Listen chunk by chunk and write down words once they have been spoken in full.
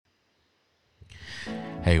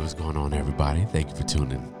Hey, what's going on, everybody? Thank you for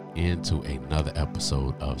tuning in to another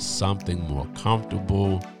episode of Something More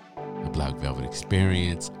Comfortable, the Black Velvet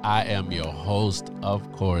Experience. I am your host,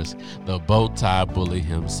 of course, the bow tie bully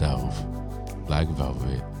himself, Black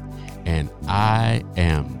Velvet, and I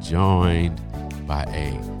am joined by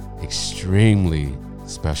a extremely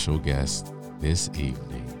special guest this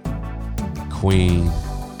evening, Queen.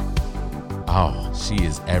 Oh, she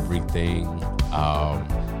is everything.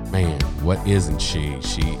 Man, what isn't she?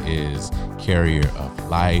 She is carrier of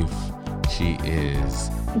life. She is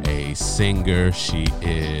a singer. She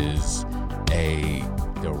is a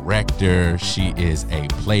director. She is a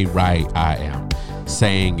playwright. I am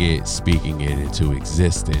saying it, speaking it into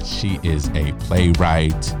existence. She is a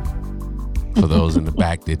playwright. For those in the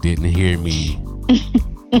back that didn't hear me,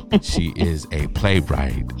 she is a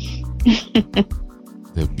playwright.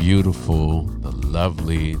 The beautiful, the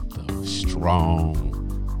lovely, the strong,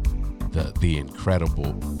 the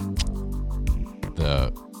incredible,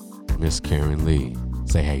 the Miss Karen Lee.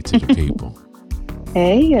 Say hey to the people.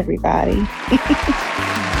 Hey, everybody.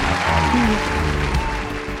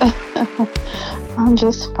 I'm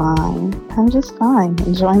just fine.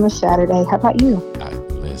 Enjoying the Saturday. How about you?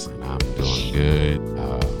 Listen, I'm doing good.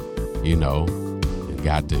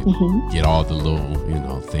 Got to get all the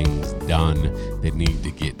little, things done that need to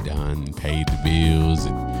get done, paid the bills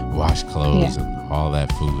and wash clothes and all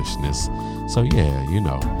that foolishness. So yeah,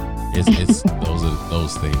 it's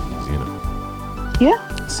those things,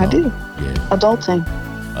 Yeah, so, I do. Yeah. Adulting.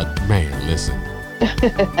 Man, listen.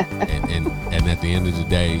 and at the end of the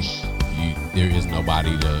day, there is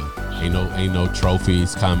nobody ain't no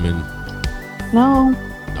trophies coming. No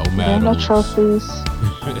medals. No trophies.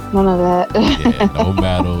 None of that. Yeah, no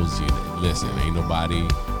medals. Listen, ain't nobody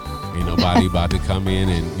about to come in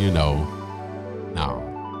and no.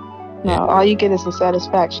 All you get is the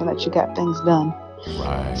satisfaction that you got things done.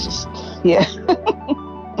 Right. Yeah.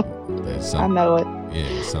 I know it.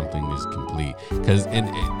 Yeah, something is complete. And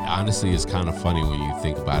honestly, it's kind of funny when you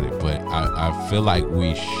think about it, but I feel like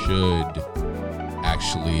we should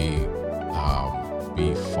actually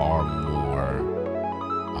be far more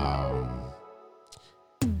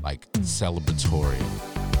like celebratory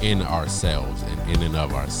in ourselves and in and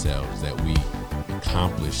of ourselves that we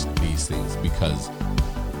accomplish these things, because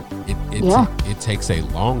it takes a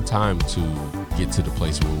long time to get to the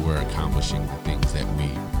place where we're accomplishing the things that we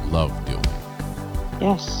love doing.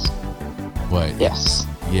 Yes. But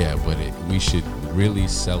we should really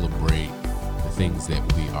celebrate the things that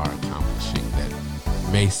we are accomplishing that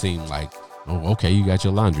may seem like, oh, okay, you got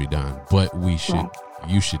your laundry done, but you should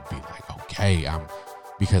be like, okay,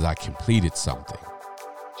 because I completed something.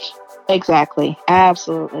 Exactly.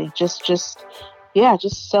 Absolutely. Just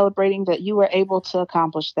celebrating that you were able to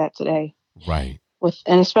accomplish that today. Right.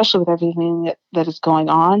 And especially with everything that is going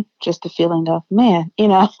on, just the feeling of, man,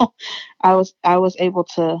 I was able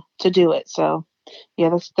to do it. So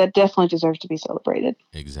yeah, that definitely deserves to be celebrated.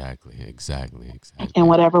 Exactly. In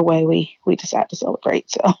whatever way we decide to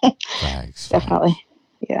celebrate. So facts. Definitely.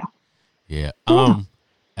 Yeah. Yeah.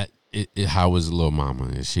 How is little mama?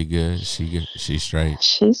 Is she good? She's straight?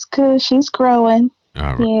 She's good. She's growing.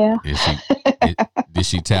 All right. Yeah. Did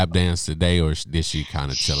she tap dance today, or did she kind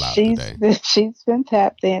of chill out today? She's been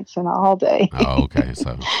tap dancing all day. Oh, okay.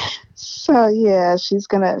 So yeah, she's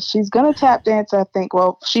gonna tap dance. I think.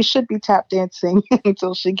 Well, she should be tap dancing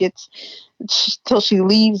until she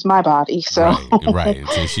leaves my body. So right.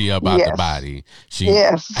 Until she up out the body.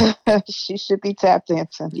 She should be tap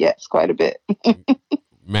dancing. Yes, quite a bit.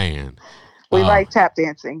 Man. We like tap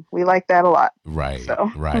dancing. We like that a lot. Right.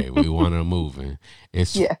 So. Right. We want her moving.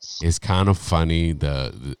 It's kind of funny,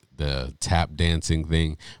 the tap dancing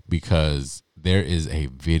thing, because there is a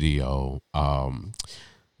video,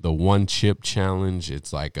 the one chip challenge.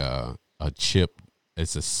 It's like a chip.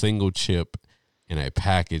 It's a single chip in a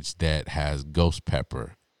package that has ghost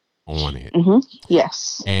pepper on it. Mm-hmm.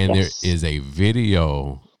 Yes. And there is a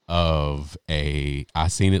video of I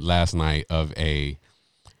seen it last night, of a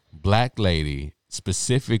Black lady,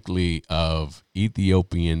 specifically of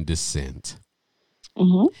Ethiopian descent,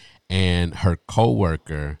 and her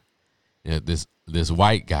coworker, this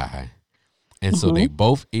white guy, and so they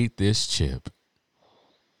both eat this chip,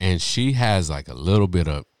 and she has like a little bit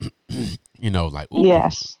of, like, ooh,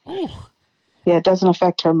 yes, ooh. Yeah, it doesn't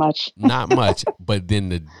affect her much. Not much, but then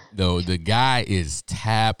the guy is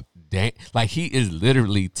he is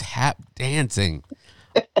literally tap dancing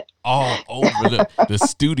all over the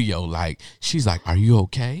studio. Like, she's like, "Are you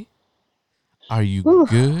okay? Are you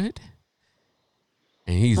good?"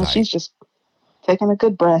 And he's like, she's just taking a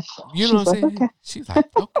good breath. You know what I'm saying? Okay. She's like,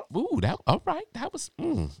 "Oh, ooh, that all right. That was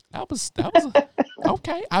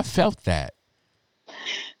Okay, I felt that.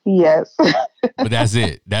 Yes. But that's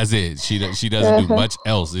it. That's it. She doesn't do much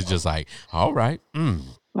else. It's just like, all right. Nope.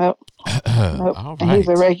 Nope. All And he's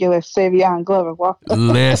a right. regular Savion Glover.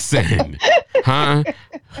 Listen, huh?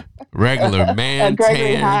 Regular man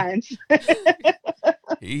Gregory tan. Hines.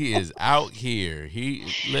 He is out here.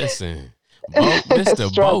 Listen, Mr.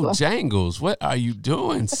 Struggling. Bojangles, what are you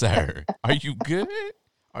doing, sir? Are you good?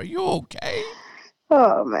 Are you okay?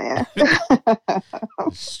 Oh man.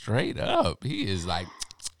 Straight up. He is like,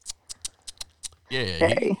 yeah.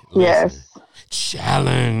 Hey, yes.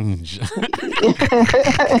 Challenge.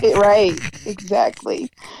 Right. Exactly.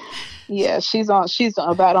 Yeah, she's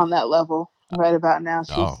about on that level right about now.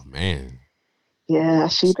 Oh man. Yeah,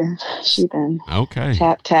 she been Okay.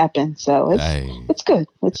 tapping. So it's good.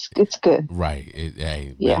 It's good. Right.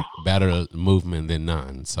 Yeah. Better movement than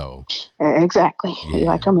none. So exactly. Yeah. You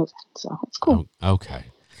like her moving. So it's cool. Okay.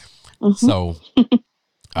 Mhm. So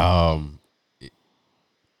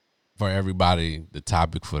for everybody, the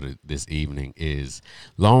topic for this evening is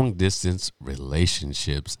long distance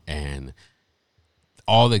relationships and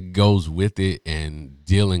all that goes with it and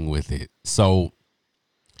dealing with it. So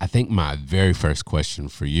I think my very first question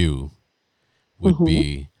for you would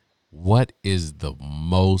be, what is the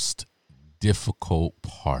most difficult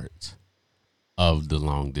part of the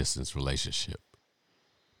long distance relationship?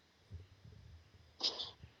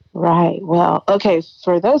 Right. Well, okay.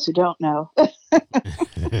 For those who don't know,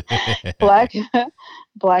 Black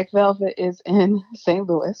Velvet is in St.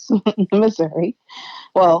 Louis, Missouri.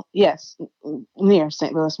 Well, yes, near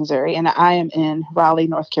St. Louis, Missouri, and I am in Raleigh,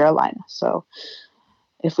 North Carolina. So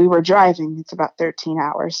if we were driving, it's about 13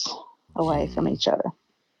 hours away from each other.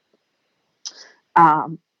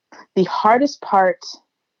 The hardest part,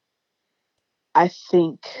 I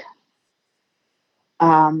think,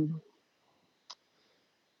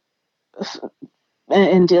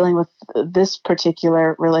 in dealing with this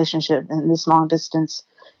particular relationship and this long distance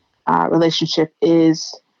relationship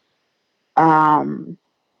is the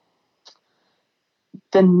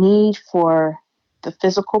need for the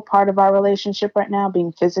physical part of our relationship right now,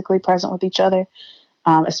 being physically present with each other,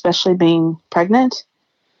 especially being pregnant.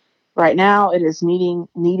 Right now, it is needing,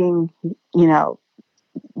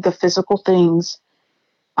 the physical things,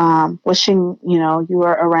 wishing, you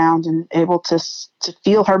were around and able to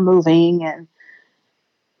feel her moving and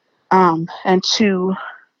to,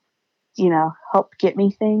 help get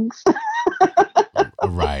me things.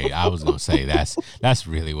 Right. I was going to say that's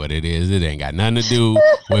really what it is. It ain't got nothing to do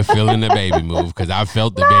with feeling the baby move, because I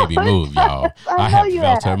felt the baby move, y'all. I have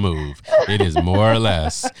felt her move. It is more or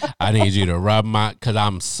less, I need you to rub because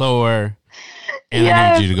I'm sore, and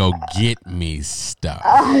I need you to go get me stuff.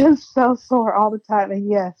 I am so sore all the time. And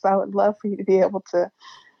yes, I would love for you to be able to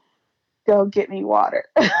go get me water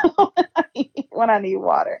when I need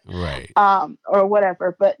water. Right. Or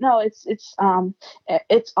whatever. But no, it's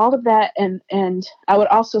all of that. And I would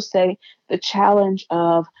also say the challenge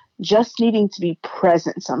of just needing to be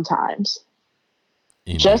present sometimes.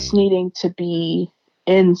 Indeed. Just needing to be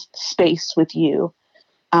in space with you.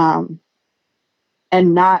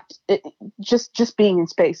 And not just being in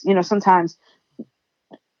space. Sometimes,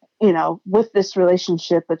 with this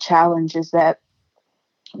relationship, the challenge is that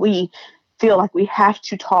we feel like we have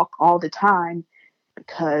to talk all the time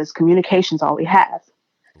because communication's all we have.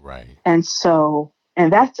 Right. And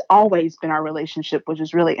that's always been our relationship, which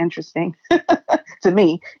is really interesting to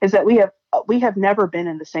me, is that we have never been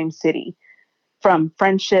in the same city from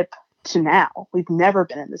friendship to now. We've never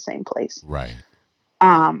been in the same place. Right.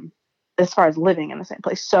 As far as living in the same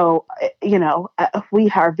place. So, we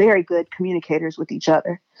are very good communicators with each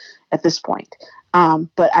other at this point.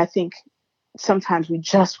 But I think sometimes we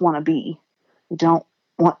just want we don't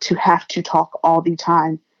want to have to talk all the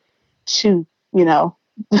time to,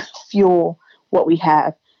 fuel what we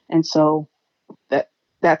have. And so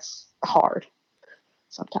that's hard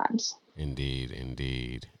sometimes.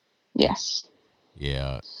 Indeed. Yes.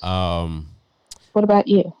 Yeah. What about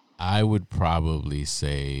you? I would probably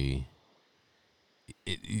say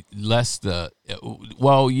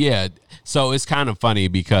so it's kind of funny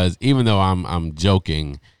because even though I'm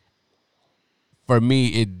joking, for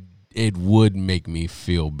me it would make me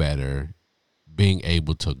feel better being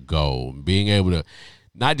able to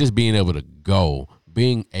not just being able to go,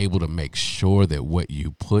 being able to make sure that what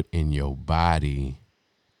you put in your body,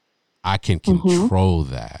 I can control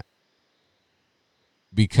that.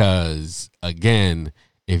 Because again,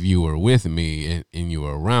 if you were with me and you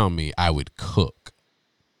were around me, I would cook.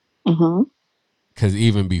 Because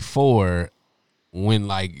even before, when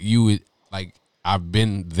I've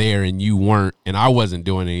been there and you weren't, and I wasn't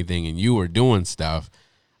doing anything and you were doing stuff,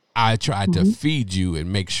 I tried to feed you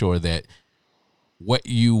and make sure that what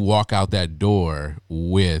you walk out that door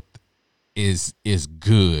with is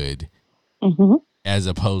good, as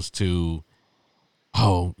opposed to,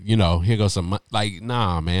 oh, here goes some, like,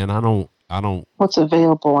 nah, man, I don't. What's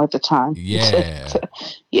available at the time. Yeah.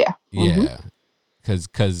 Yeah. Yeah.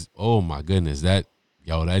 Cause oh my goodness, that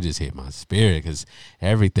just hit my spirit, because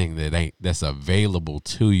everything that's available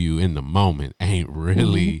to you in the moment ain't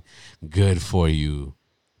really good for you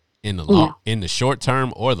in the short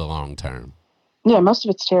term or the long term. Yeah, most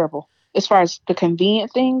of it's terrible. As far as the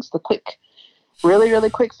convenient things, the quick, really, really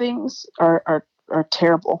quick things are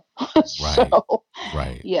terrible. Right. So,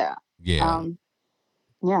 Right. Yeah. Yeah.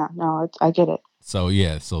 Yeah. No, I get it. So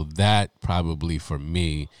yeah, so that probably for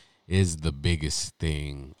me is the biggest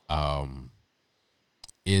thing.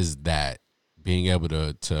 Is that being able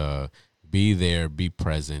to be there, be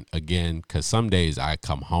present again, because some days I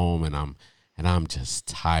come home and I'm just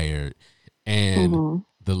tired, and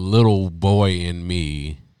the little boy in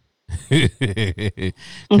me, because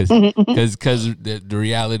the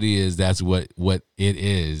reality is that's what it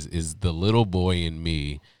is the little boy in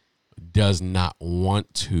me does not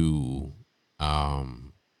want to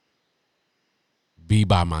be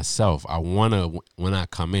by myself. I want to, when I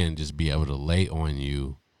come in, just be able to lay on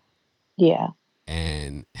you. Yeah.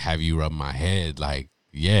 And have you rub my head, like,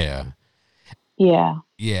 yeah. Yeah.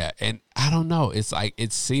 Yeah. And I don't know. It's like,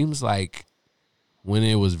 it seems like when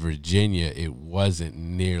it was Virginia, it wasn't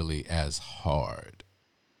nearly as hard.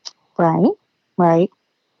 Right. Right.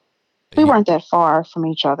 We weren't that far from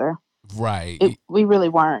each other. Right. We really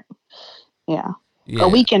weren't. Yeah. Yeah. A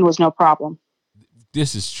weekend was no problem.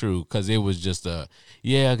 This is true, because it was just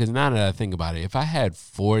because now that I think about it, if I had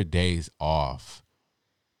 4 days off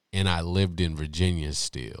and I lived in Virginia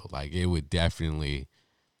still, like, it would definitely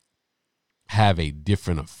have a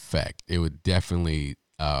different effect. It would definitely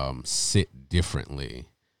sit differently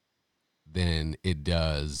than it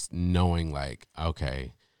does knowing, like,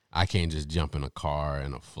 okay, I can't just jump in a car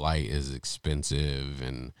and a flight is expensive.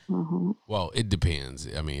 And well, it depends.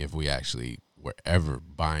 I mean, if we actually were ever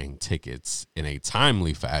buying tickets in a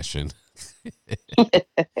timely fashion,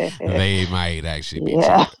 they might actually be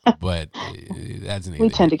cheap. But that's we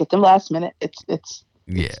tend to get them last minute. It's just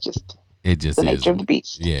the nature of the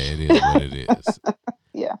beast. Yeah, it is what it is.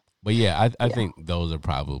 Yeah. But yeah, I think those are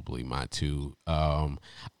probably my two. I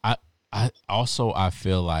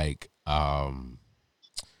feel like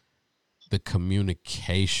the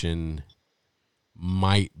communication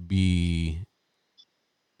might be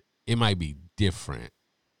different.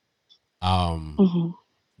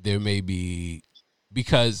 There may be,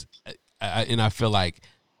 because I feel like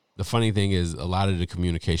the funny thing is a lot of the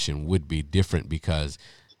communication would be different because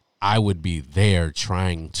I would be there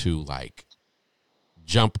trying to, like,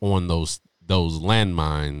 jump on those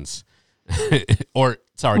landmines or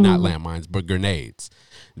not landmines, but grenades,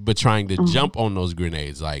 but trying to jump on those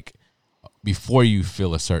grenades, like, before you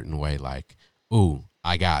feel a certain way, like, ooh,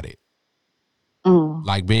 I got it.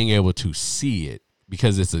 Like, being able to see it,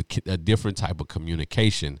 because it's a different type of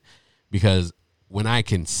communication, because when I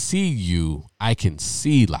can see you, I can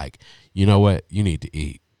see, like, you know what, you need to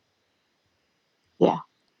eat. Yeah.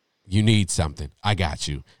 You need something. I got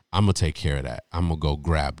you. I'm going to take care of that. I'm going to go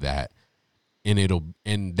grab that. And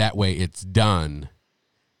that way it's done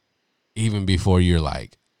even before you're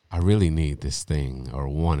like, I really need this thing or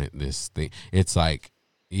wanted this thing. It's like,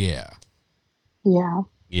 yeah. Yeah.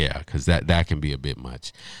 Yeah, because that can be a bit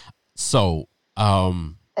much. So,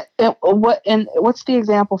 what's the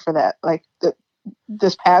example for that? Like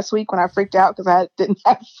this past week when I freaked out because I didn't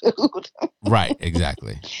have food. Right,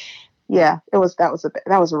 exactly. Yeah, that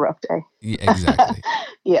was a rough day. Yeah, exactly.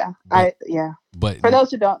 Yeah, but for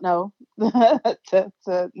those who don't know,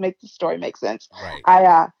 to make the story make sense,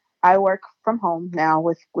 right. I work from home now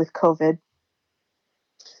with COVID,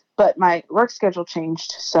 but my work schedule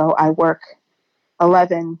changed, so I work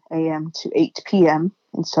 11 a.m. to 8 p.m.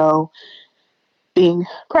 And so, being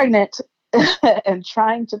pregnant and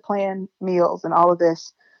trying to plan meals and all of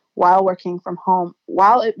this while working from home,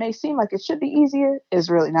 while it may seem like it should be easier,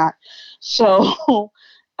 is really not. So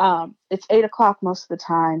it's 8 o'clock most of the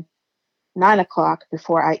time, 9 o'clock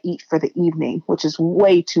before I eat for the evening, which is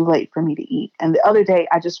way too late for me to eat. And the other day,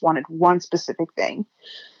 I just wanted one specific thing.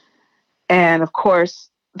 And of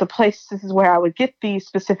course, the places where I would get these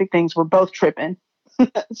specific things were both tripping.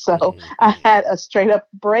 So I had a straight up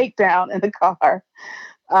breakdown in the car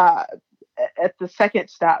at the second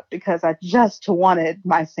stop because I just wanted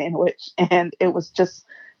my sandwich, and it was just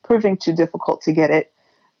proving too difficult to get it.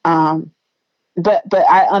 But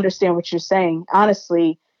I understand what you're saying.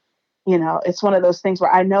 Honestly, it's one of those things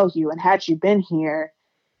where I know you, and had you been here,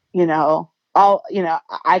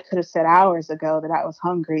 I could have said hours ago that I was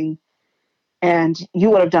hungry and you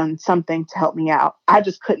would have done something to help me out. I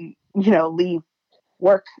just couldn't, leave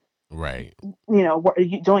work, Right.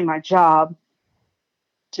 doing my job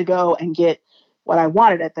to go and get what I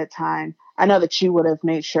wanted at that time. I know that you would have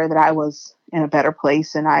made sure that I was in a better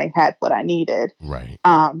place and I had what I needed. Right.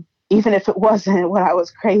 Even if it wasn't what I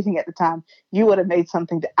was craving at the time, you would have made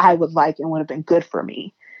something that I would like and would have been good for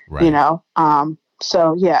me. Right.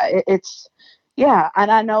 So yeah,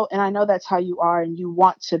 and I know that's how you are, and you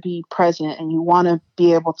want to be present and you want to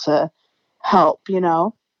be able to help,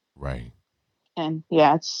 Right. and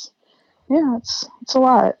it's a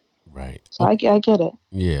lot. Right. So I get it.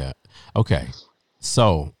 Yeah. Okay.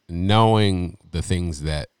 So knowing the things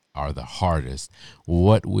that are the hardest,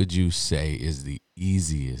 what would you say is the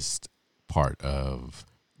easiest part of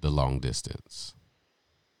the long distance?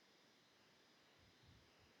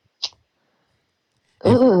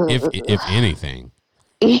 If anything.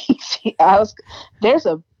 There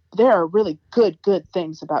are really good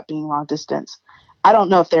things about being long distance. I don't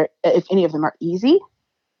know if any of them are easy.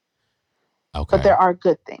 Okay. But there are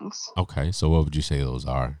good things. Okay. So what would you say those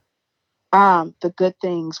are? The good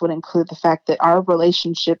things would include the fact that our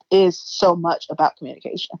relationship is so much about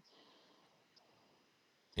communication.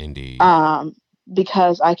 Indeed.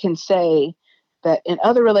 Because I can say that in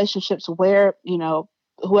other relationships where,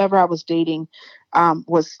 whoever I was dating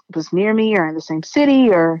was near me or in the same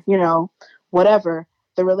city or, whatever,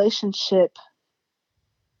 the relationship,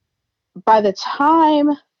 by the time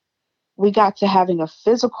we got to having a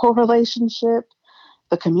physical relationship,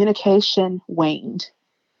 the communication waned.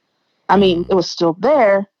 I mean, it was still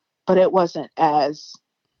there, but it wasn't as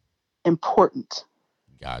important.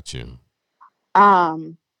 Got you.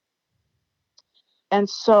 And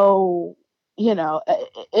so,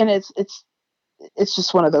 and it's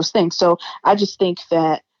just one of those things. So I just think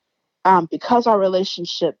that because our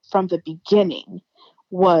relationship from the beginning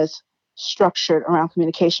was structured around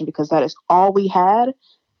communication, because that is all we had,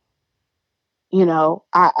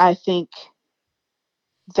 I think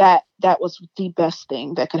that was the best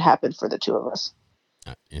thing that could happen for the two of us.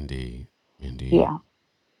 Indeed. Yeah.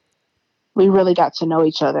 We really got to know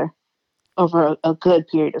each other over a good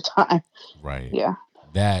period of time. Right. Yeah.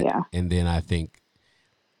 And then I think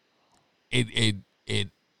it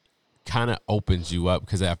kind of opens you up,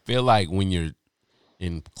 because I feel like when you're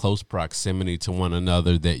in close proximity to one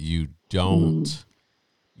another that you don't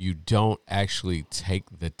actually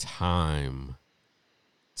take the time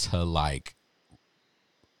to like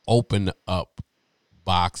open up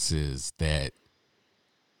boxes that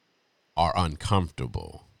are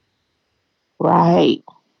uncomfortable. Right.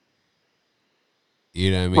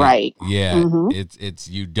 You know what I mean? Right. Yeah. Mm-hmm. It's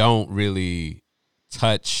you don't really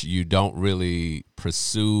touch, you don't really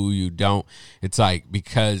pursue, it's like,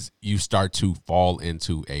 because you start to fall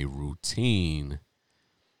into a routine,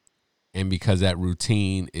 and because that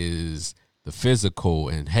routine is the physical,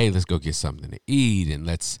 and hey, let's go get something to eat, and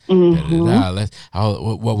let's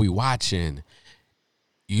what we watching,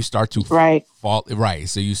 you start to fall right.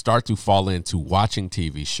 So you start to fall into watching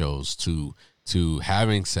TV shows, to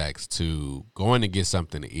having sex, to going to get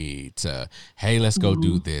something to eat, to hey, let's go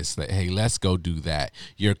do this, hey, let's go do that.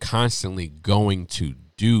 You're constantly going to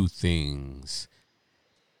do things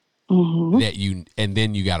that and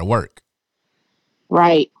then you got to work.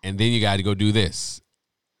 Right. And then you got to go do this.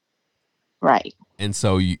 Right. And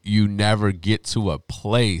so you never get to a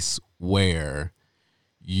place where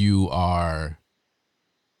you are,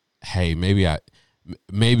 hey,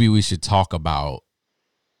 maybe we should talk about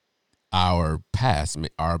our past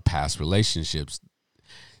relationships,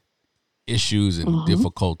 issues and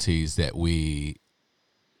difficulties that we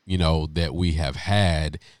have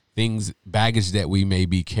had, things, baggage that we may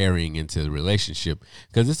be carrying into the relationship,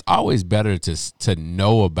 because it's always better to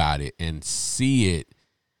know about it and see it,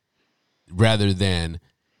 rather than,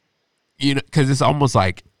 because it's almost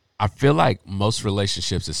like, I feel like most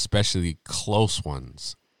relationships, especially close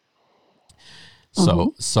ones,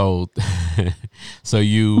 so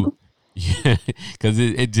you, because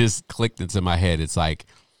it just clicked into my head. It's like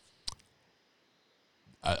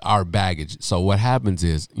our baggage. So what happens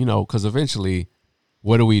is, because eventually,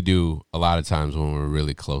 what do we do a lot of times when we're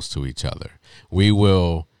really close to each other? We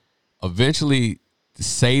will eventually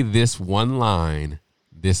say this one line.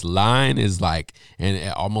 This line is like,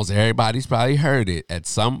 and almost everybody's probably heard it at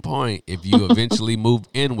some point, if you eventually move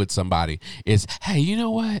in with somebody, is, hey, you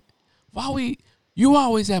know what? You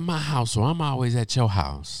always at my house, or I'm always at your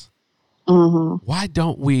house. Why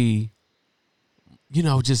don't we,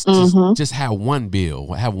 just have one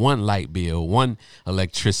bill, have one light bill, one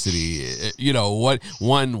electricity,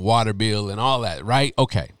 one water bill and all that, right?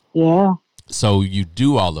 Okay. Yeah. So you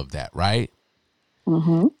do all of that, right?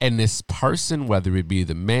 Mm-hmm. And this person, whether it be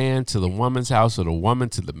the man to the woman's house or the woman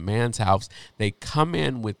to the man's house, they come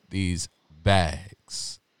in with these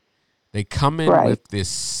bags. They come in Right. with this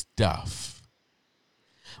stuff.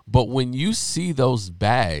 But when you see those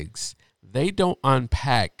bags, they don't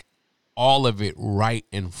unpack all of it right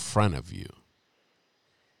in front of you.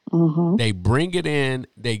 Mm-hmm. They bring it in,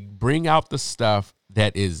 they bring out the stuff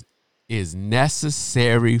that is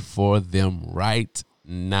necessary for them right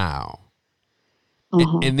now.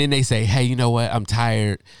 Mm-hmm. And then they say, hey, you know what? I'm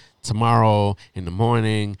tired. Tomorrow in the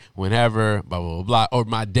morning, whenever, blah, blah, blah, blah, or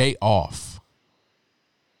my day off.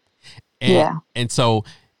 Yeah. And so,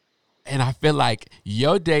 and I feel like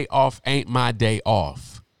your day off ain't my day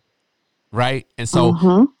off. Right. And so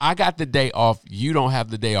Mm-hmm. I got the day off. You don't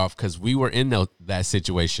have the day off because we were in that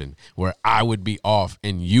situation where I would be off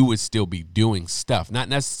and you would still be doing stuff, not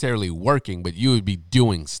necessarily working, but you would be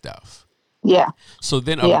doing stuff. Yeah. So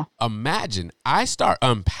then Yeah. imagine I start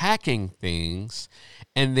unpacking things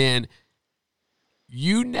and then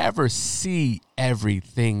you never see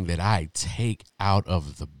everything that I take out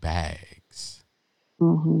of the bags.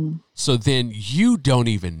 Mm-hmm. So then you don't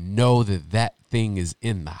even know that thing is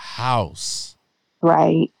in the house.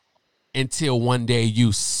 Right. Until one day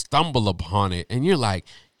you stumble upon it and you're like,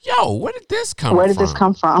 yo, where did this come from? Where did this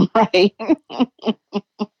come from? Right.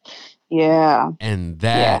 Yeah. And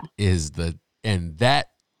that is that,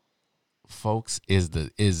 folks,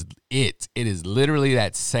 it is literally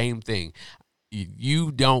that same thing.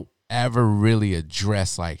 You don't ever really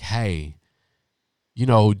address like, hey, you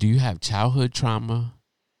know, do you have childhood trauma?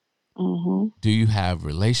 Mm-hmm. Do you have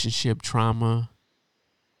relationship trauma?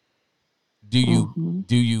 Do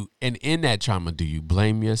you, and in that trauma, do you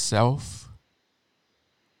blame yourself?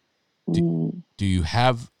 Do you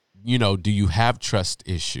have trust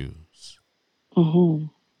issues? Mm-hmm.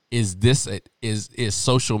 Is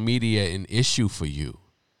social media an issue for you?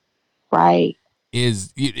 Right.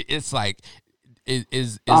 Is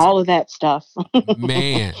all of that stuff.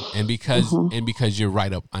 Man, and because Mm-hmm. you're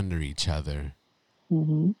right up under each other,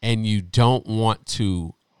 Mm-hmm. and you don't want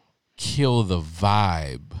to kill the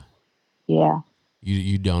vibe. Yeah.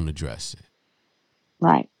 You don't address it.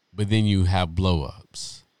 Right. But then you have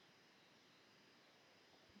blow-ups.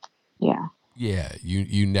 Yeah. Yeah,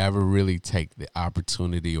 you never really take the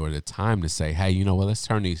opportunity or the time to say, hey, you know what, let's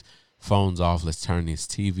turn these phones off, let's turn this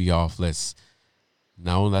TV off, let's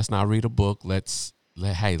not read a book, let's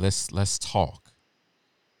talk.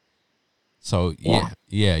 So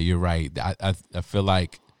yeah, you're right. I feel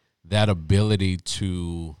like that ability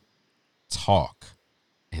to talk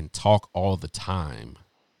and talk all the time.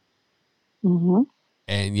 Mm-hmm.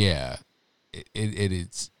 And yeah, it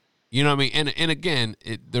is, you know what I mean? And again,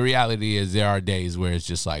 the reality is there are days where it's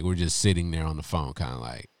just like we're just sitting there on the phone kind of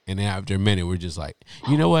like, and then after a minute we're just like,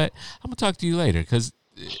 you know what? I'm going to talk to you later cuz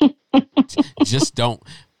just don't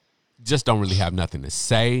really have nothing to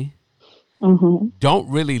say. Mm-hmm. Don't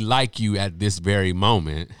really like you at this very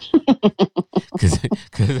moment. Cuz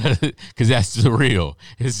that's the real.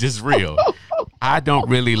 It's just real. I don't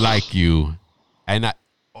really like you, and I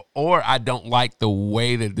don't like the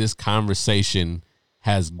way that this conversation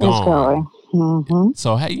has gone. It's going. Mm-hmm.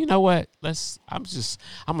 So hey, you know what? I'm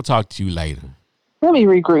gonna talk to you later. Let me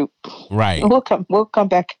regroup. Right. We'll come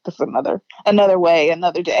back to another way,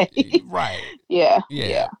 another day. Right. Yeah.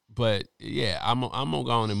 But yeah, I'm gonna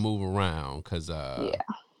go on and move around because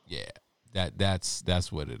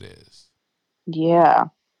that's what it is. Yeah.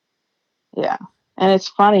 And it's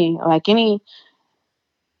funny, like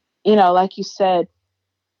like you said,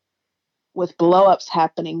 with blow-ups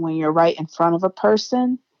happening when you're right in front of a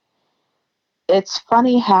person, it's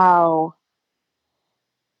funny how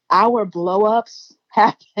our blow-ups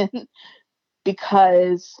happen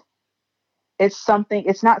because it's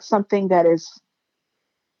not something that is,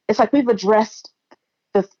 it's like we've addressed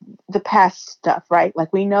the past stuff, right?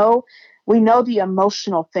 Like we know the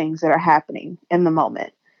emotional things that are happening in the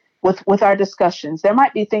moment with our discussions. There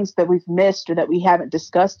might be things that we've missed or that we haven't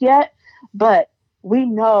discussed yet, but we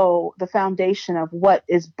know the foundation of what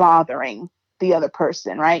is bothering the other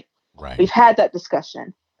person, right? Right. We've had that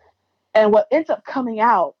discussion. And what ends up coming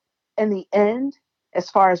out in the end,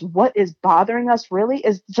 as far as what is bothering us really,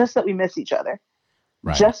 is just that we miss each other.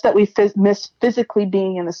 Right. Just that we miss physically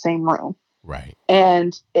being in the same room. Right.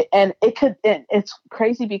 And it's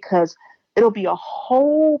crazy because it'll be a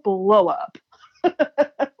whole blow up,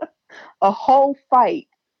 a whole fight.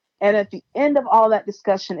 And at the end of all that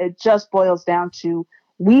discussion, it just boils down to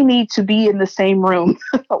we need to be in the same room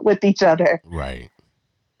with each other. Right.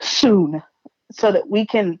 Soon, so that we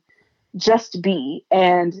can just be.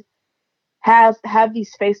 And have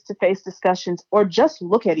these face-to-face discussions, or just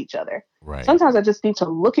look at each other. Right. Sometimes I just need to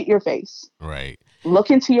look at your face, Right.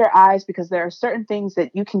 look into your eyes, because there are certain things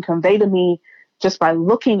that you can convey to me just by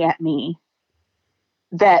looking at me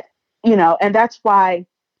that, and that's why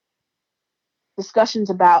discussions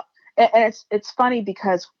about, and it's funny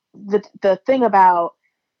because the thing about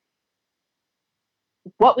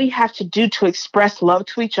what we have to do to express love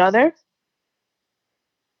to each other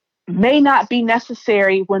may not be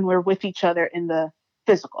necessary when we're with each other in the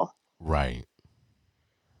physical. Right.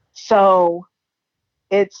 So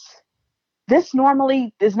this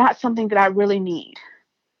normally is not something that I really need.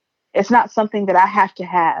 It's not something that I have to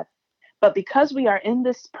have. But because we are in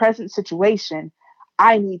this present situation,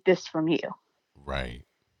 I need this from you. Right.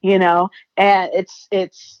 And it's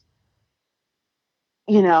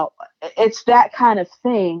that kind of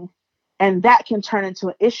thing. And that can turn into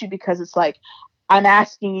an issue, because it's like, I'm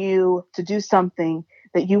asking you to do something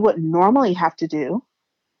that you wouldn't normally have to do.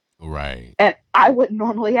 Right. And I wouldn't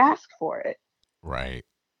normally ask for it. Right.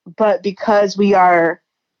 But because we are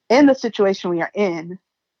in the situation we are in,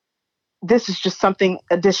 this is just something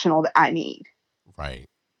additional that I need. Right.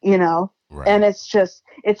 Right. And it's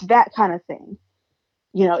that kind of thing.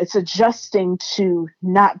 It's adjusting to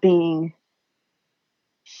not being,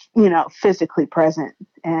 physically present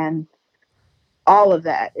and all of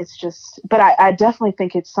that. It's just, but I definitely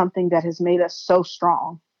think it's something that has made us so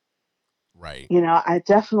strong. Right. I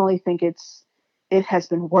definitely think it has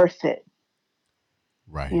been worth it.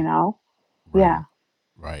 Right. Right. Yeah.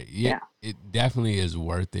 Right. Yeah. It definitely is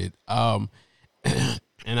worth it. And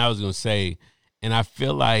I was going to say, and I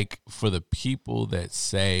feel like for the people that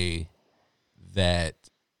say that,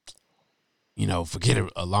 forget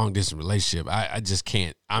a long distance relationship, I just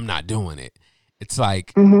can't, I'm not doing it. It's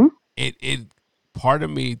like, it part of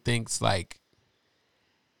me thinks like,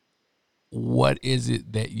 what is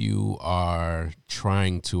it that you are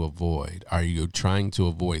trying to avoid? Are you trying to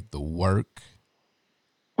avoid the work?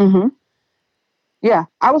 Yeah,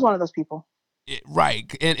 I was one of those people.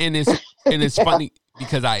 Right. And it's funny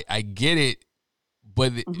because I get it,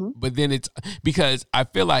 but then it's because I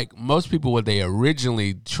feel like most people, what they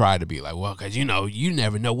originally try to be like, well, because you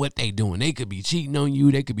never know what they doing. They could be cheating on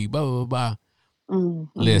you. They could be blah, blah, blah.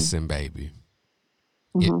 Listen, baby,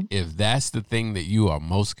 if that's the thing that you are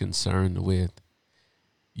most concerned with,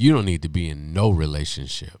 you don't need to be in no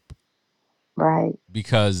relationship. Right.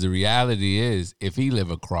 Because the reality is, if he live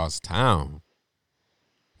across town,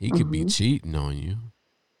 he could be cheating on you.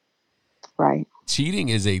 Right. Cheating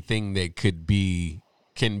is a thing that can be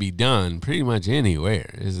done pretty much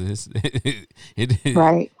anywhere.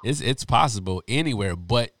 It's possible anywhere.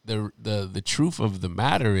 But the truth of the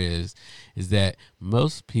matter is that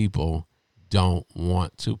most people don't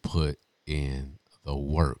want to put in the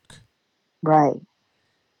work. Right.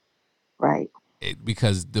 Right.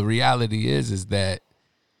 Because the reality is that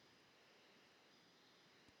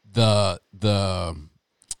the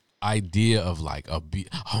idea of like oh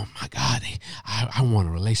my God, I want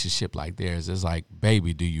a relationship like theirs. It's like,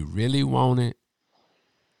 baby, do you really want it?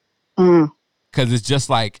 Because it's just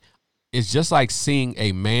like seeing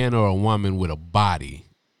a man or a woman with a body.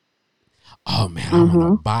 Oh man, I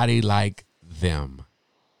want a body like them.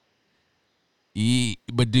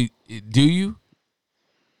 But do you?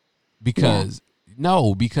 Because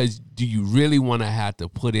no, because do you really want to have to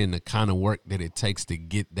put in the kind of work that it takes to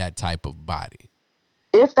get that type of body?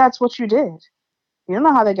 If that's what you did, you don't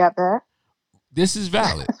know how they got that. This is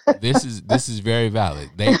valid. This is very valid.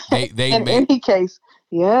 They in any case,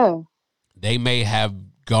 they may have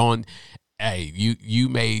gone. Hey, you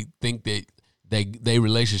may think that they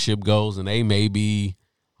relationship goals, and they may be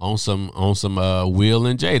on some Will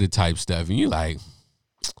and Jada type stuff, and you like,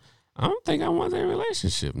 I don't think I want that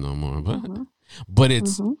relationship no more. But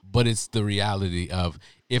it's the reality of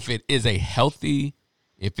if it is a healthy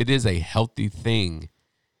thing.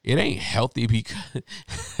 It ain't healthy because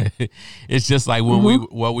it's just like when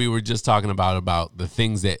we were just talking about the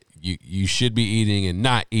things that you should be eating and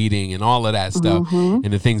not eating and all of that stuff, and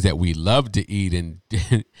the things that we love to eat, and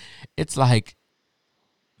it's like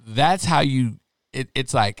that's how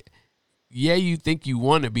it's like, yeah, you think you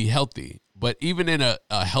want to be healthy, but even in a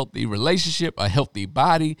healthy relationship, a healthy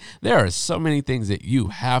body, there are so many things that you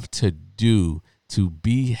have to do to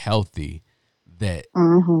be healthy that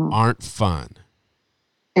aren't fun.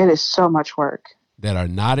 It is so much work. That are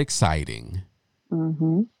not exciting.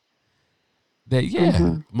 That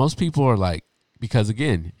most people are like, because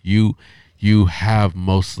again, you have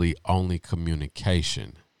mostly only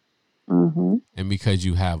communication. And because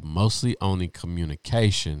you have mostly only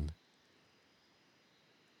communication,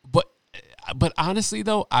 but honestly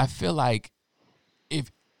though, I feel like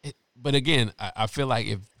but again, I feel like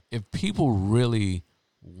if people really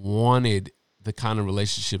wanted the kind of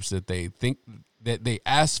relationships that they think that they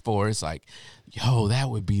ask for, it's like, yo, that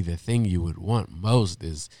would be the thing you would want most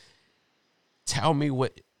is tell me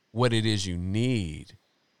what it is you need.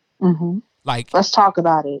 Mm-hmm. Like, let's talk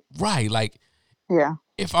about it. Right. Like, yeah.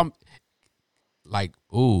 If I'm like,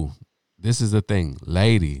 ooh, this is the thing,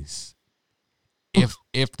 ladies.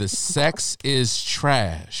 If the sex is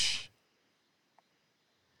trash,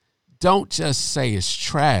 don't just say it's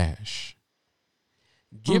trash.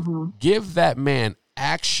 Give that man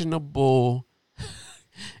actionable.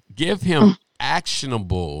 Give him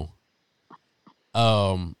actionable.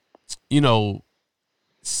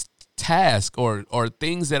 Task or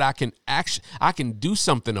things that I can do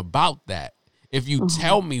something about that. If you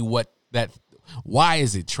tell me why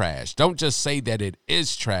is it trash? Don't just say that it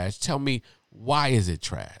is trash. Tell me why is it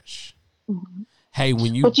trash? Mm-hmm. Hey,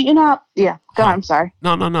 when you... But you know, yeah, go on, I'm sorry.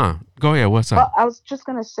 No. Go ahead. What's up? Well, I was just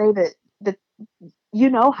going to say that you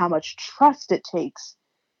know how much trust it takes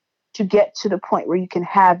to get to the point where you can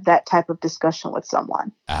have that type of discussion with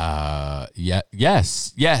someone.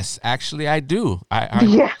 Yes. Actually, I do.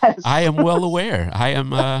 Yes. I am well aware. I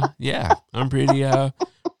am. I'm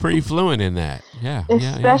pretty fluent in that. Yeah.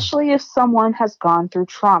 Especially if someone has gone through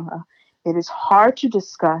trauma, it is hard to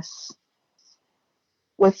discuss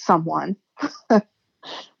with someone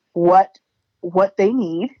what they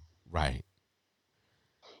need. Right.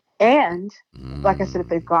 And like I said, if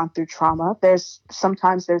they've gone through trauma,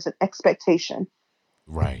 sometimes there's an expectation,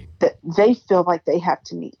 right, that they feel like they have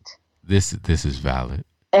to meet. This is valid.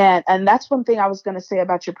 And that's one thing I was going to say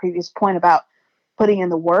about your previous point about putting in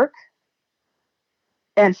the work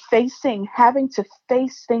and having to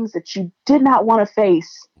face things that you did not want to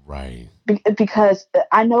face. Right. Because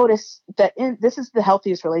I noticed that this is the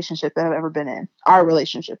healthiest relationship that I've ever been in. Our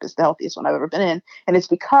relationship is the healthiest one I've ever been in. And it's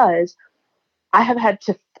because I have had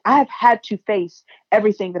to face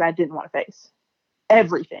everything that I didn't want to face.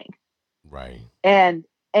 Everything. Right. And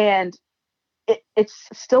it's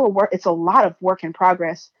still it's a lot of work in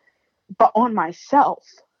progress, but on myself.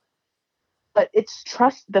 But it's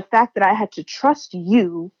the fact that I had to trust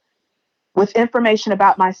you with information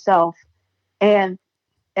about myself, and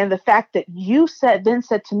the fact that you said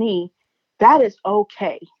to me, that is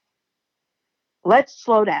okay. Let's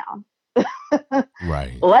slow down.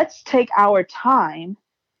 Right. Let's take our time.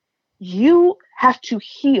 You have to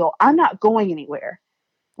heal. I'm not going anywhere.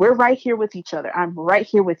 We're right here with each other. I'm right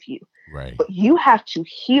here with you. Right. But you have to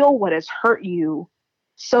heal what has hurt you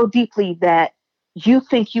so deeply that you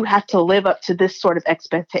think you have to live up to this sort of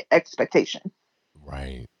expectation.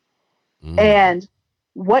 Right. And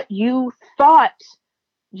what you thought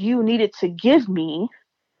you needed to give me,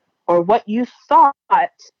 or what you thought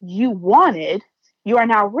you wanted, you are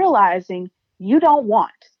now realizing you don't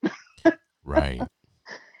want. Right.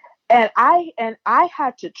 And I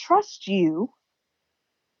had to trust you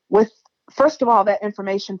with, first of all, that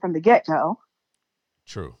information from the get-go.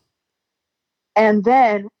 True. And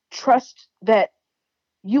then trust that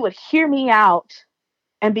you would hear me out,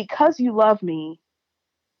 and because you love me,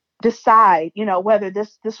 decide, whether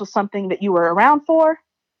this was something that you were around for,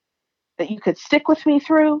 that you could stick with me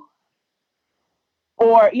through,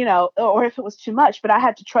 or if it was too much. But I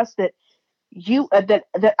had to trust that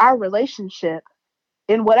that our relationship,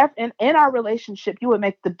 in our relationship, you would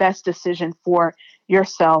make the best decision for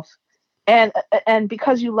yourself, and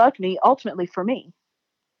because you loved me, ultimately for me.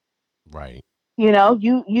 Right.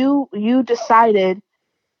 You decided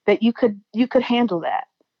that you could handle that.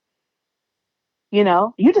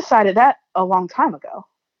 You decided that a long time ago.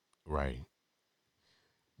 Right.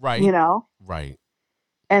 Right. Right.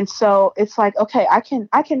 And so it's like, okay, I can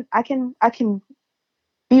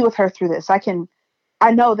be with her through this.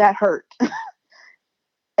 I know that hurt.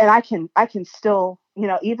 And I can still,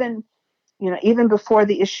 even before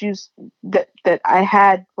the issues that I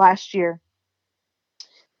had last year,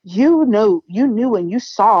 you knew and you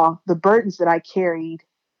saw the burdens that I carried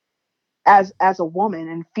as a woman,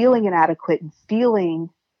 and feeling inadequate, and feeling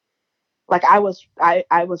like I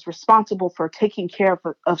was responsible for taking care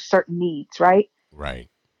of certain needs, right? Right.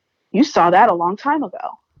 You saw that a long time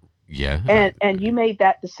ago. Yeah. And you made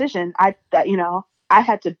that decision. I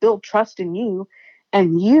had to build trust in you,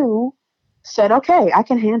 and you said, okay, I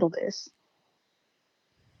can handle this.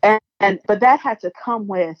 But that had to come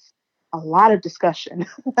with a lot of discussion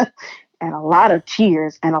and a lot of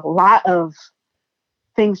tears and a lot of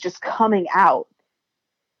things just coming out.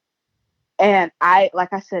 And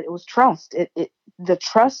like I said, it was trust. The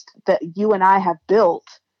trust that you and I have built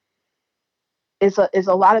is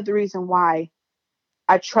a lot of the reason why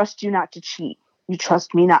I trust you not to cheat. You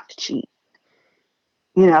trust me not to cheat.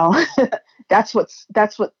 You know, that's what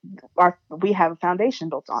we have a foundation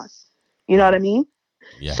built on. You know what I mean?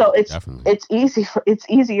 Yeah, So definitely. it's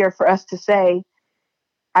easier for us to say,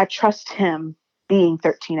 I trust him being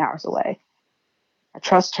 13 hours away. I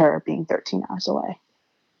trust her being 13 hours away.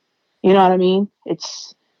 You know what I mean?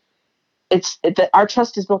 Our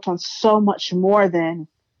trust is built on so much more than,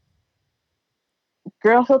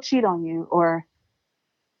 girl, he'll cheat on you, or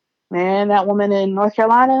man, that woman in North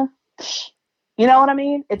Carolina. You know what I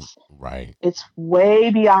mean? Right. It's way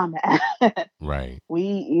beyond that. Right.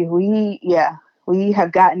 We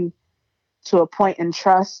have gotten to a point in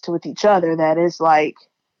trust with each other that is like,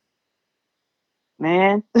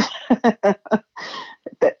 man,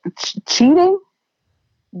 cheating,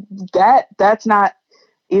 that's not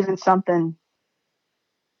even something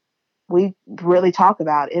we really talk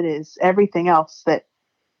about. It is everything else that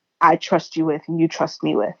I trust you with and you trust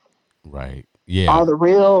me with. Right. Yeah. All the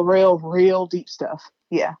real deep stuff.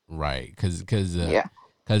 Yeah. Right. Cause Yeah.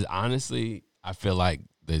 honestly, I feel like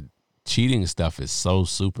the cheating stuff is so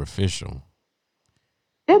superficial.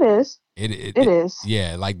 It is. It is.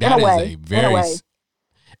 Yeah. Like that is a very, in a way.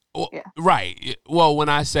 Well, Yeah. right. Well, when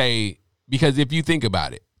I say, because if you think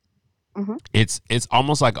about it, Mm-hmm. it's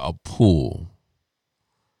almost like a pool.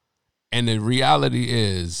 And the reality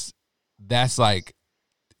is that's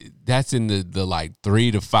in the like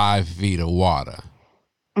 3 to 5 feet of water.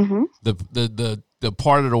 Mm-hmm. The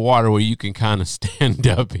part of the water where you can kind of stand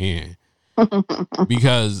up in.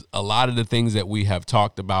 Because a lot of the things that we have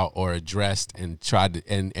talked about or addressed and tried to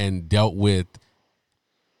and dealt with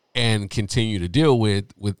and continue to deal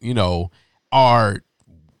with, you know, are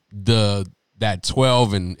that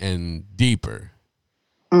 12 and deeper.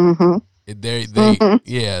 Mm-hmm.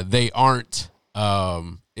 They aren't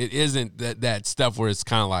it isn't that stuff where it's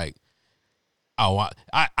kind of like, oh,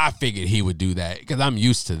 I figured he would do that because I'm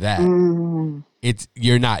used to that. Mm.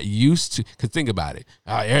 You're not used to, because think about it,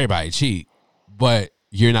 everybody cheat, but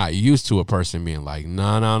you're not used to a person being like,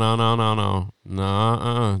 no,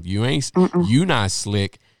 you ain't. Mm-mm. You not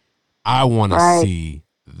slick. I want to see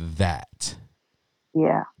that.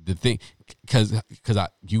 Yeah. The thing, because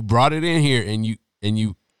you brought it in here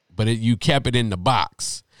but you kept it in the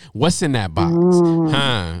box. What's in that box?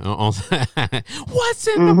 What's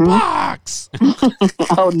in the box?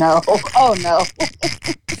 Oh no.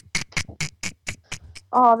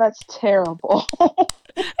 Oh, that's terrible.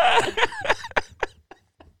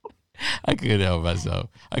 I couldn't help myself.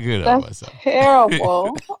 That's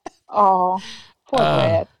terrible. Oh, poor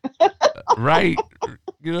Brad. Right.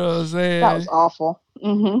 You know what I'm saying? That was awful.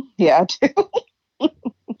 Yeah, I do.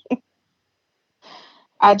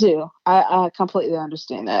 I do. I completely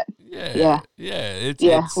understand that. Yeah.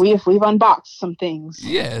 We've unboxed some things.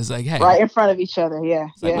 Yeah, it's like, hey, right in front of each other. Yeah.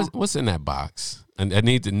 Like, what's in that box? And I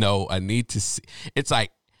need to know. I need to see. It's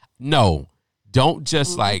like, no, don't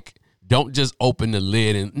just don't just open the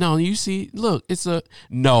lid and no. You see, look,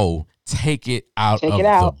 take it out of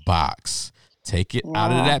the box. Take it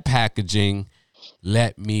out of that packaging.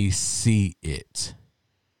 Let me see it.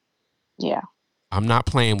 Yeah. I'm not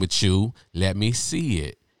playing with you. Let me see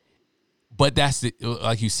it. But that's it.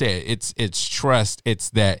 Like you said, it's trust. It's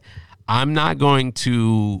that I'm not going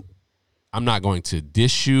to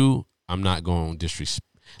dish you. I'm not going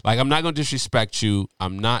to disrespect you.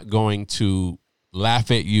 I'm not going to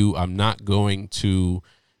laugh at you. I'm not going to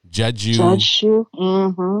judge you.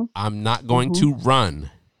 Mm-hmm. I'm not going to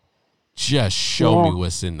run. Just show me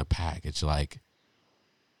what's in the package. Like,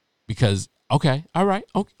 because, okay, all right.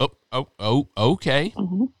 Okay. Okay.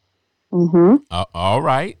 All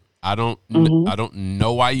right. I don't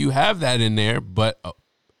know why you have that in there, but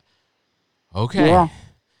okay. Yeah.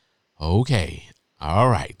 Okay. All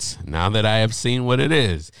right. Now that I have seen what it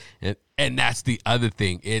is. And that's the other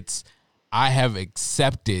thing.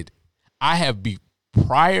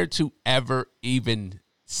 Prior to ever even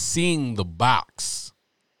seeing the box,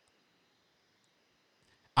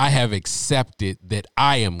 I have accepted that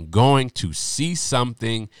I am going to see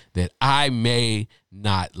something that I may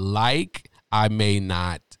not like, I may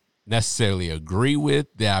not necessarily agree with,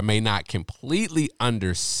 that I may not completely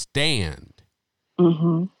understand.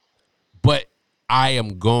 But I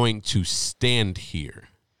am going to stand here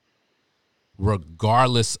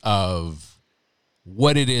regardless of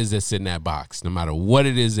what it is that's in that box, no matter what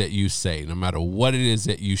it is that you say, no matter what it is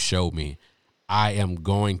that you show me, I am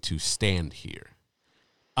going to stand here.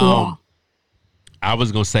 I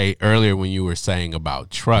was gonna say earlier when you were saying about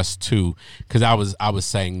trust too, because I was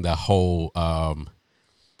saying the whole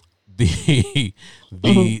the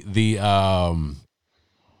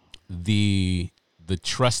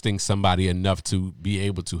trusting somebody enough to be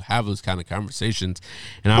able to have those kind of conversations,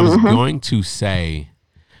 and I was going to say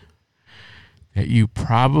that you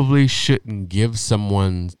probably shouldn't give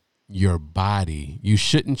someone your body. You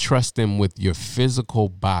shouldn't trust them with your physical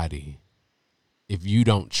body if you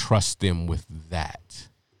don't trust them with that.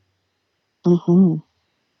 Mm-hmm.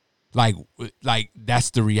 Like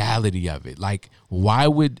that's the reality of it. Like, why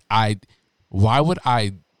would I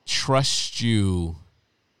trust you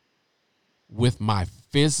with my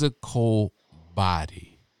physical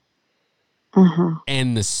body? Mm-hmm.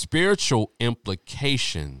 And the spiritual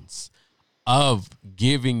implications of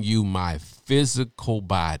giving you my physical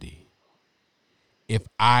body if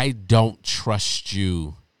I don't trust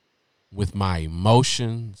you with my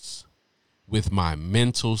emotions, with my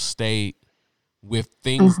mental state, with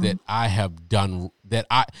things Mm-hmm. that I have done, that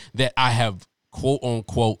I have quote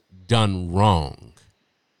unquote done wrong.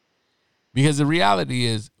 Because the reality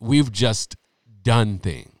is we've just done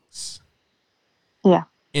things. Yeah.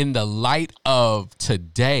 In the light of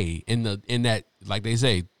today, in that, like they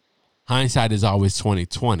say, hindsight is always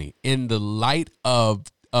 20/20. In the light of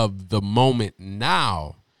the moment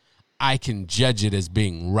now, I can judge it as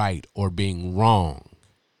being right or being wrong.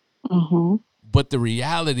 Mm-hmm. But the